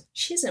friend.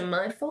 She's in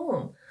my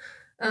form.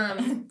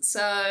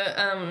 So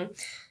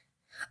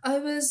I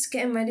was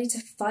getting ready to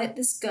fight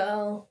this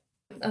girl.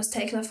 I was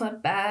taking off my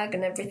bag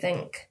and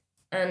everything.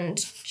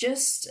 And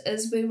just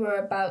as we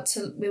were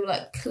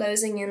like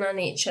closing in on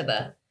each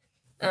other,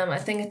 I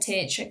think a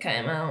teacher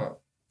came out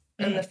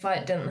and the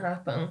fight didn't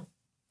happen.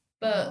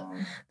 But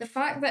the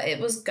fact that it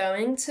was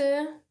going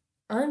to,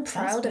 I'm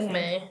proud of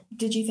me.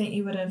 Did you think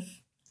you would have...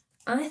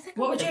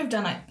 What would you have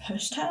done, like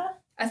pushed her?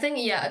 I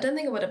don't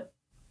think I would have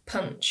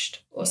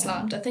punched or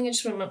slapped. I think I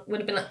just would have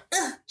been like,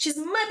 ugh, she's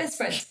my best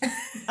friend.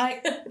 I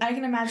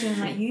can imagine,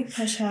 like, you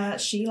push her,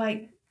 she,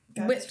 like,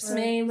 goes whips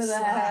me with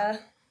her hair.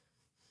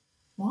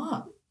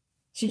 What?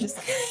 She just...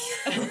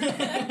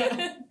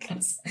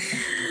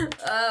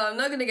 I'm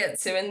not going to get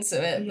too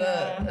into it,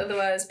 but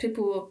otherwise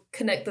people will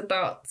connect the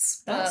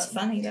dots. That's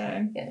funny,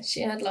 though. Yeah,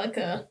 she had, like,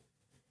 a...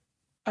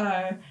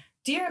 Oh.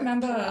 Do you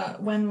remember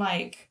when,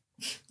 like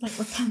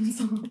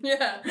Rapunzel?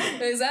 Yeah,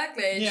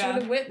 exactly. She would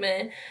have whipped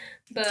me.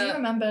 But do you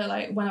remember,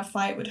 like, when a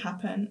fight would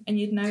happen and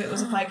you'd know it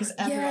was a fight because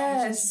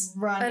everyone was just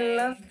running?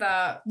 I love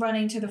that.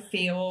 Running to the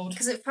field.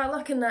 Because it felt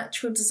like a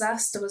natural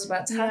disaster was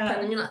about to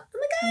happen and you're like, oh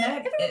my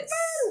God, no, it's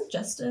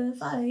just a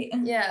fight.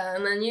 Yeah,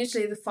 and then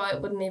usually the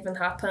fight wouldn't even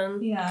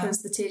happen. Yeah.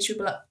 Because the teacher would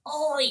be like,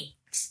 oi,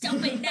 stop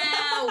it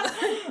now!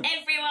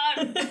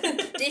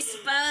 Everyone,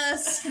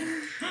 disperse!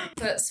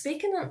 But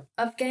speaking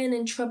of getting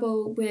in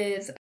trouble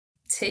with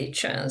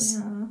teachers,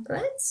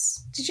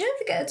 did you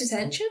ever get a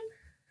detention?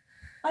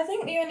 I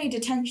think the only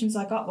detentions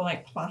I got were,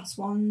 like, class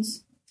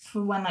ones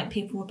for when, like,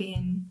 people were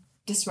being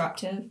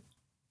disruptive.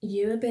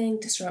 You were being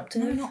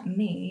disruptive? No, not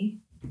me.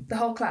 The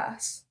whole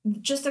class?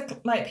 Just,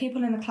 like,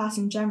 people in the class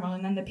in general,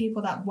 and then the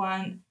people that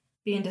weren't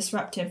being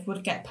disruptive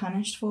would get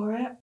punished for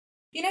it.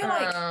 You know,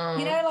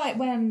 like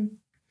when,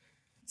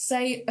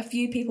 say, a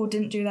few people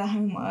didn't do their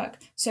homework,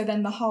 so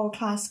then the whole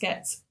class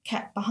gets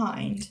kept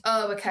behind.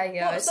 Oh, okay,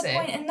 yeah, What's the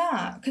point in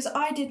that? Because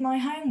I did my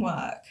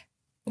homework.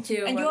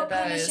 You're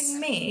punishing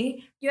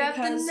me. You have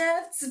the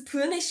nerve to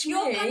punish me.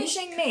 You're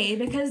punishing me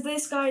because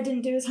this guy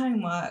didn't do his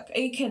homework. Are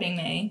you kidding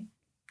me?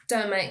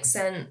 Don't make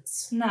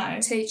sense. No.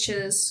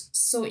 Teachers,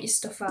 sort your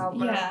stuff out,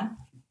 man. Yeah.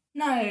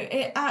 No,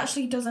 it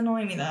actually does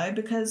annoy me, though,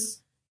 because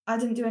I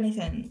didn't do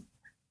anything.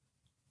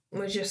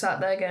 Was you sat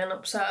there getting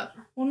upset?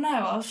 Well, no,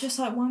 I was just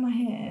like, why am I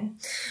here?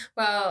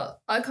 Well,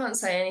 I can't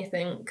say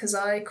anything because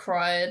I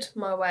cried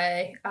my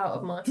way out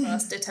of my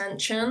first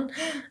detention.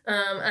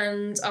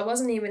 And I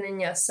wasn't even in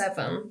year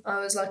 7. I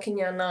was like in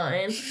year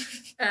 9.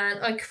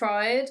 And I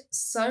cried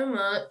so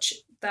much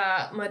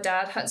that my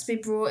dad had to be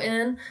brought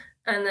in.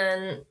 And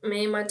then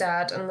me and my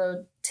dad and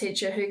the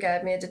teacher who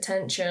gave me a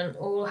detention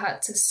all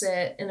had to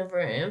sit in a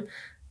room.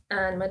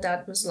 And my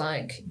dad was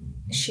like,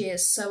 she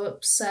is so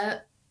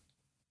upset.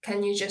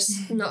 Can you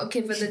just not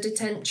give her the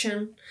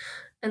detention?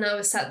 And I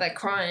was sat there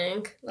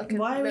crying like a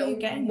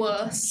little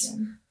wuss.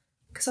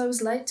 Because I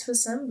was late to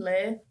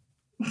assembly.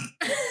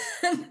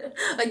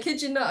 I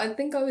kid you not, I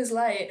think I was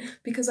late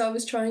because I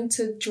was trying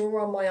to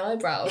draw on my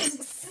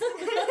eyebrows.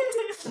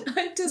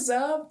 I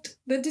deserved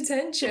the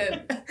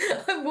detention.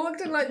 I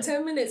walked in like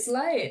 10 minutes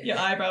late. Your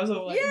eyebrows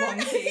are like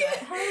wonky.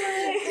 Like,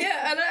 hi.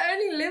 Yeah, and I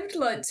only lived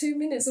like 2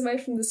 minutes away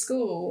from the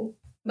school.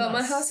 But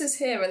my house is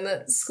here and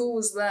the school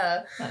was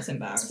there. That's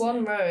embarrassing. It's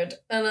one road.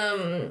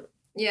 And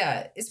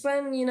yeah, it's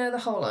when, you know, the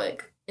whole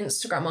like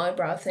Instagram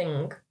eyebrow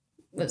thing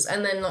was,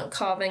 and then like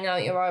carving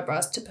out your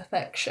eyebrows to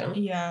perfection.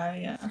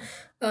 Yeah.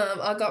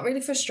 I got really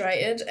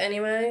frustrated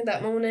anyway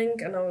that morning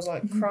and I was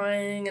like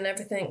crying and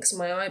everything because of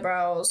my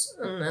eyebrows,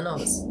 and then I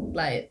was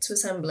late to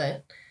assembly.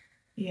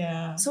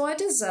 Yeah. So I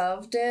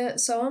deserved it.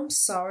 So I'm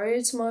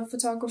sorry to my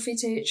photography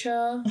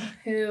teacher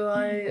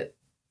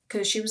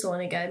because she was the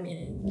one who gave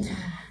me it.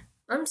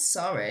 I'm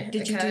sorry.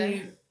 Did you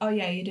do... Oh,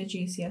 yeah, you did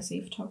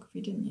GCSE photography,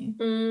 didn't you?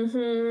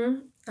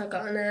 Mm-hmm. I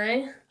got an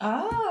A.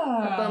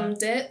 I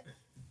bummed it.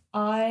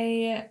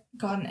 I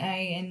got an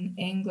A in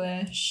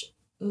English,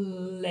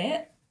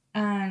 Lit,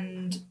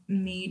 and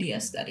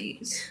Media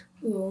Studies.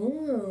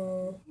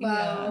 Ooh.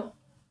 Well,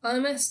 I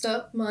messed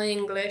up my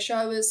English.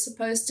 I was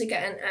supposed to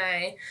get an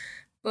A,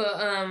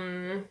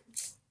 but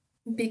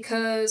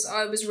because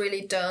I was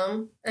really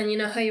dumb, and you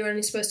know how you're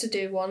only supposed to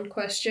do one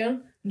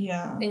question?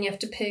 Yeah. And you have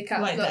to pick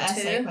out like the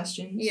essay 2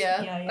 questions.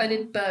 Yeah. I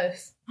did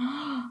both.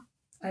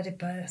 I did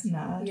both.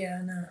 No.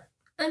 Yeah, no.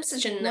 I'm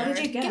such a nerd. What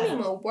did you get? Give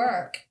me more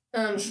work.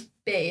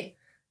 B.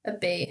 A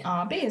B.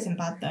 B isn't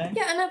bad though.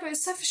 Yeah, I know, but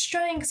it's so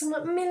frustrating because I'm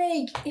like,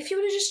 Millie, if you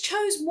would have just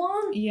chose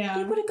one, you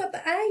would have got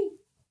the A.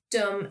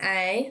 Dumb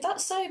A.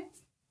 That's so...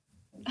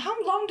 How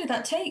long did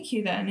that take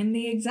you then in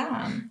the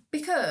exam?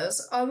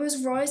 Because I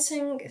was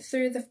writing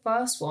through the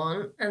first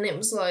one and it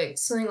was like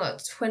something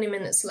like 20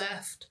 minutes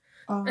left.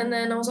 And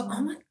then I was like,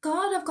 oh my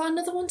God, I've got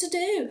another one to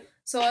do.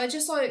 So I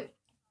just like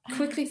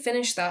quickly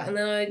finished that and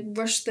then I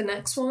rushed the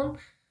next one.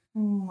 Oh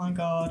my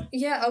god.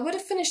 Yeah, I would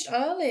have finished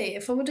early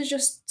if I would have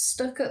just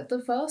stuck at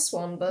the first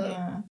one, but...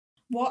 Yeah.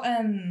 What,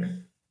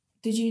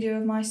 did you do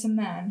with Mice and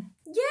Men?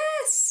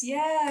 Yes!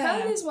 Yeah.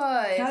 Curly's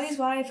wife. Curly's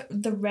wife,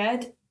 the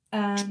red...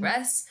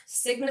 dress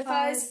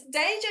signifies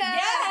danger!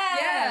 Yes!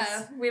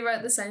 Yeah! We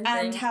wrote the same thing.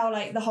 And how,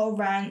 like, the whole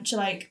ranch,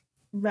 like,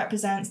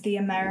 represents the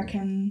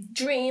American...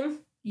 dream.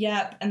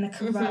 Yep, and the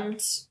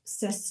corrupt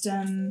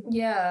system.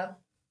 Yeah.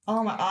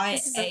 Oh my, I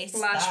This is aced a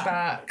flashback.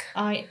 that.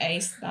 I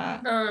aced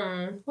that.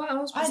 What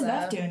else was there?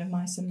 I love doing with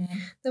Mice and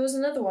Men. There was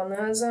another one.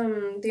 There was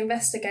the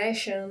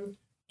investigation.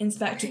 In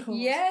Spectacles.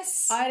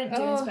 Yes. I didn't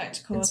do In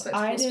Spectacles.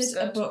 I did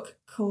a book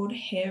called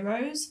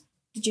Heroes.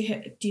 Do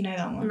you know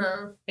that one?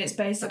 No. It's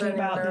basically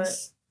about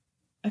this.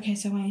 Okay,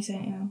 so when you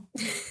say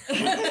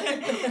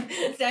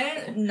it,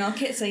 don't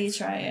knock it so you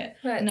try it.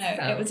 Right, no,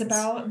 it was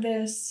about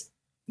this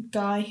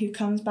guy who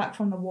comes back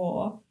from the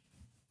war,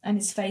 and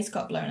his face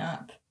got blown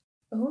up.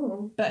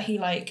 Oh. But he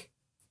like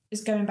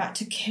is going back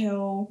to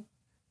kill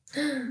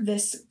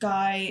this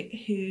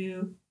guy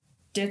who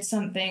did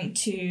something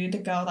to the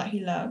girl that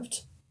he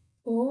loved.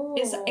 Oh.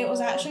 It was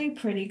actually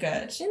pretty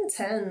good.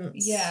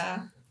 Intense.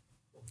 Yeah.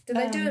 Did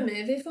they do a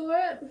movie for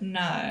it?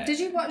 No. Did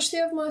you watch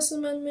the Of Mice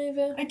and Men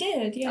movie? I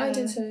did, yeah. I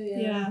did too, yeah.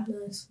 Yeah.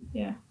 Nice.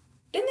 Yeah.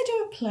 Didn't they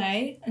do a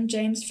play and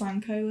James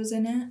Franco was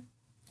in it?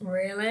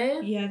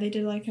 Really? Yeah, they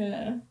did like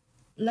a...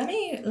 Let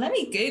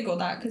me Google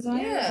that because I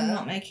am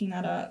not making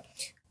that up.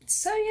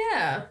 So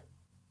yeah.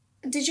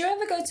 Did you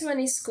ever go to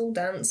any school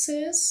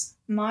dances?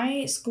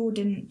 My school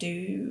didn't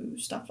do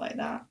stuff like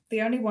that.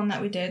 The only one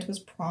that we did was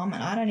prom,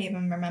 and I don't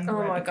even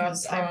remember it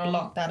because I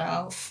blocked that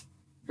out.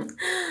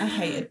 I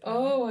hated prom.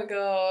 Oh my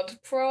god.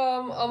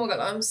 Prom. Oh my god,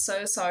 I'm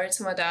so sorry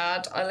to my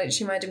dad. I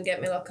literally made him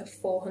get me like a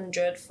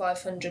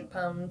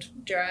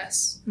 £400-500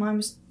 dress. Mine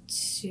was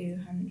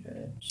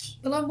 200.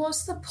 But like,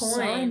 what's the point?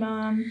 Sorry,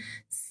 Mum.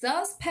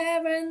 Those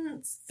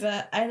parents.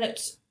 But I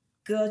looked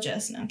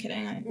gorgeous. No, I'm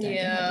kidding. I don't think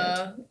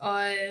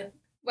I did.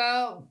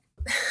 Well,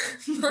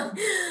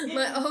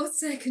 my old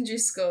secondary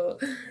school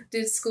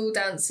did school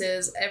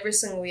dances every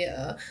single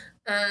year,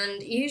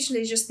 and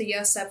usually just the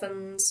year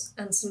 7s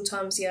and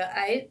sometimes year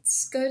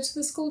 8s go to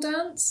the school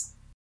dance.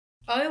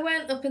 I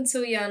went up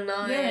until year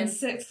 9. Yeah, in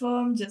sixth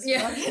form, just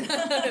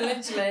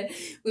literally.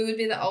 We would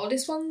be the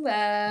oldest ones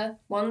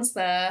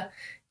there.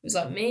 It was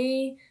like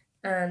me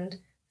and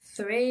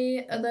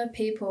 3 other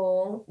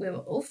people. We were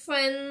all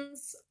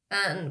friends,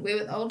 and we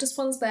were the oldest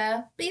ones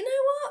there. But you know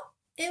what?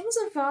 It was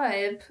a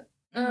vibe.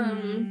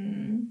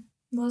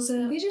 Was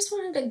it? We just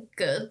wanted a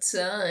good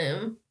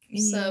time.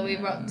 Yeah. So we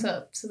rocked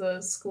up to the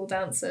school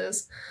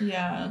dances.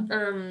 Yeah.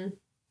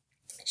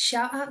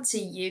 Shout out to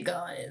you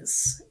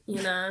guys,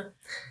 you know.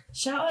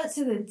 Shout out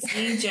to the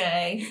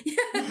DJ.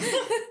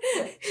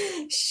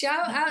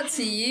 Shout out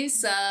to you,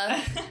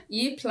 sir.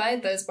 You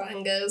played those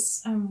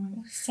bangers.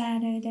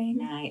 Saturday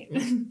night.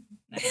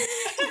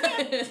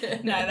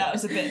 No, that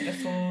was a bit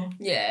before.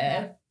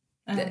 Yeah.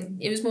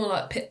 It was more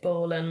like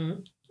Pitbull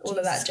and all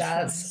of that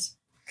jazz. Christ.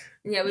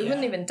 Yeah, we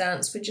wouldn't even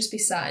dance. We'd just be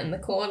sat in the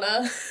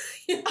corner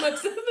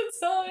most of the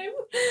time,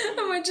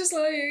 and we'd just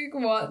like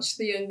watch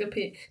the younger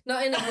people.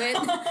 Not in a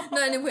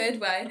weird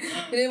way.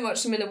 We didn't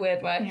watch them in a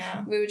weird way.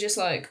 Yeah. We were just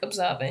like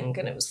observing,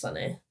 and it was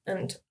funny.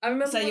 And I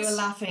remember. So you were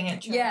laughing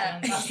at children.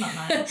 Yeah, that's not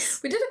nice.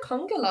 We did a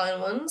conga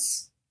line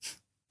once.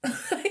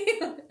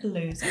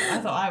 Loser. I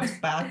thought I was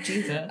bad.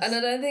 Jesus. And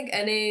I don't think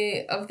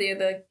any of the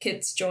other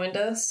kids joined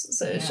us,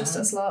 so it's just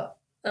us lot.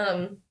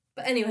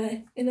 But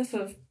anyway, enough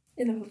of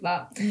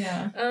that.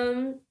 Yeah.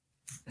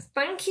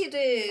 Thank you,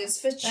 dudes,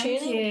 for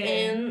tuning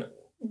in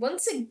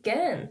once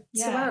again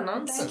to our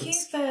nonsense. Thank you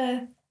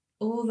for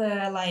all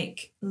the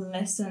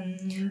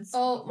listens.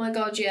 Oh my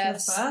god,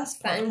 yes. For the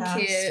first podcast.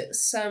 Thank you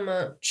so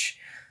much.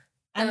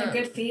 And the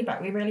good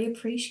feedback. We really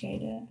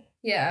appreciate it.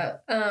 Yeah.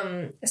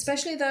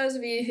 Especially those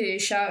of you who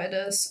shouted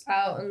us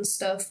out and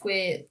stuff.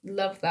 We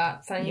love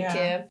that. Thank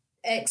you.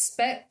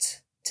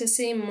 Expect to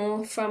see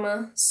more from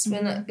us.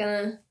 We're not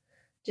gonna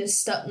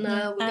just stop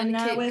now. We're going to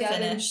keep going.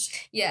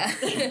 Finished. Yeah.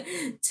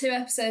 2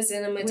 episodes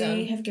in and we're done.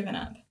 We have given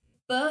up.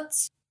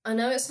 But I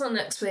know it's not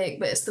next week,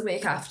 but it's the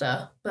week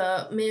after.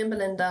 But me and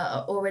Belinda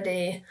are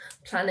already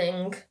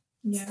planning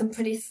some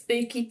pretty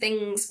spooky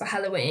things for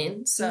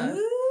Halloween. So,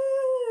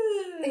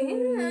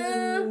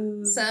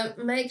 so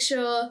make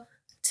sure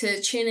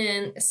to tune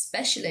in,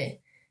 especially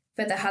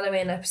for the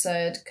Halloween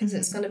episode, because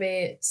it's going to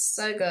be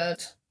so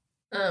good.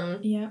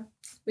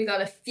 We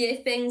got a few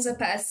things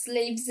up our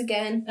sleeves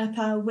again. Up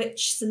our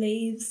witch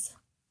sleeves.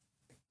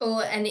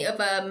 Or any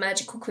other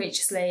magical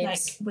creature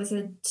sleeves. Like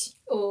wizard.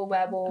 Or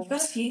werewolves. I've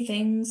got a few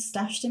things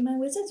stashed in my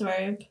wizard's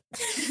robe.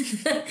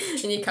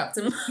 In your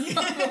captain.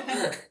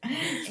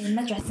 In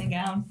my dressing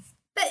gown.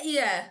 But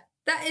yeah,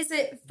 that is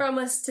it from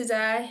us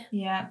today.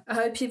 Yeah. I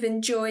hope you've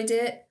enjoyed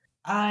it.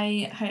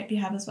 I hope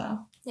you have as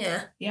well.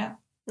 Yeah. Yeah.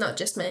 Not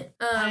just me.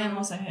 I am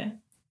also here.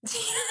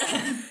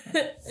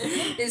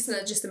 It's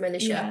not just a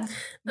militia.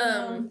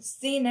 Yeah.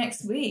 See you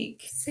next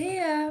week. See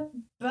ya.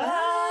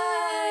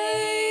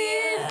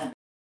 Bye.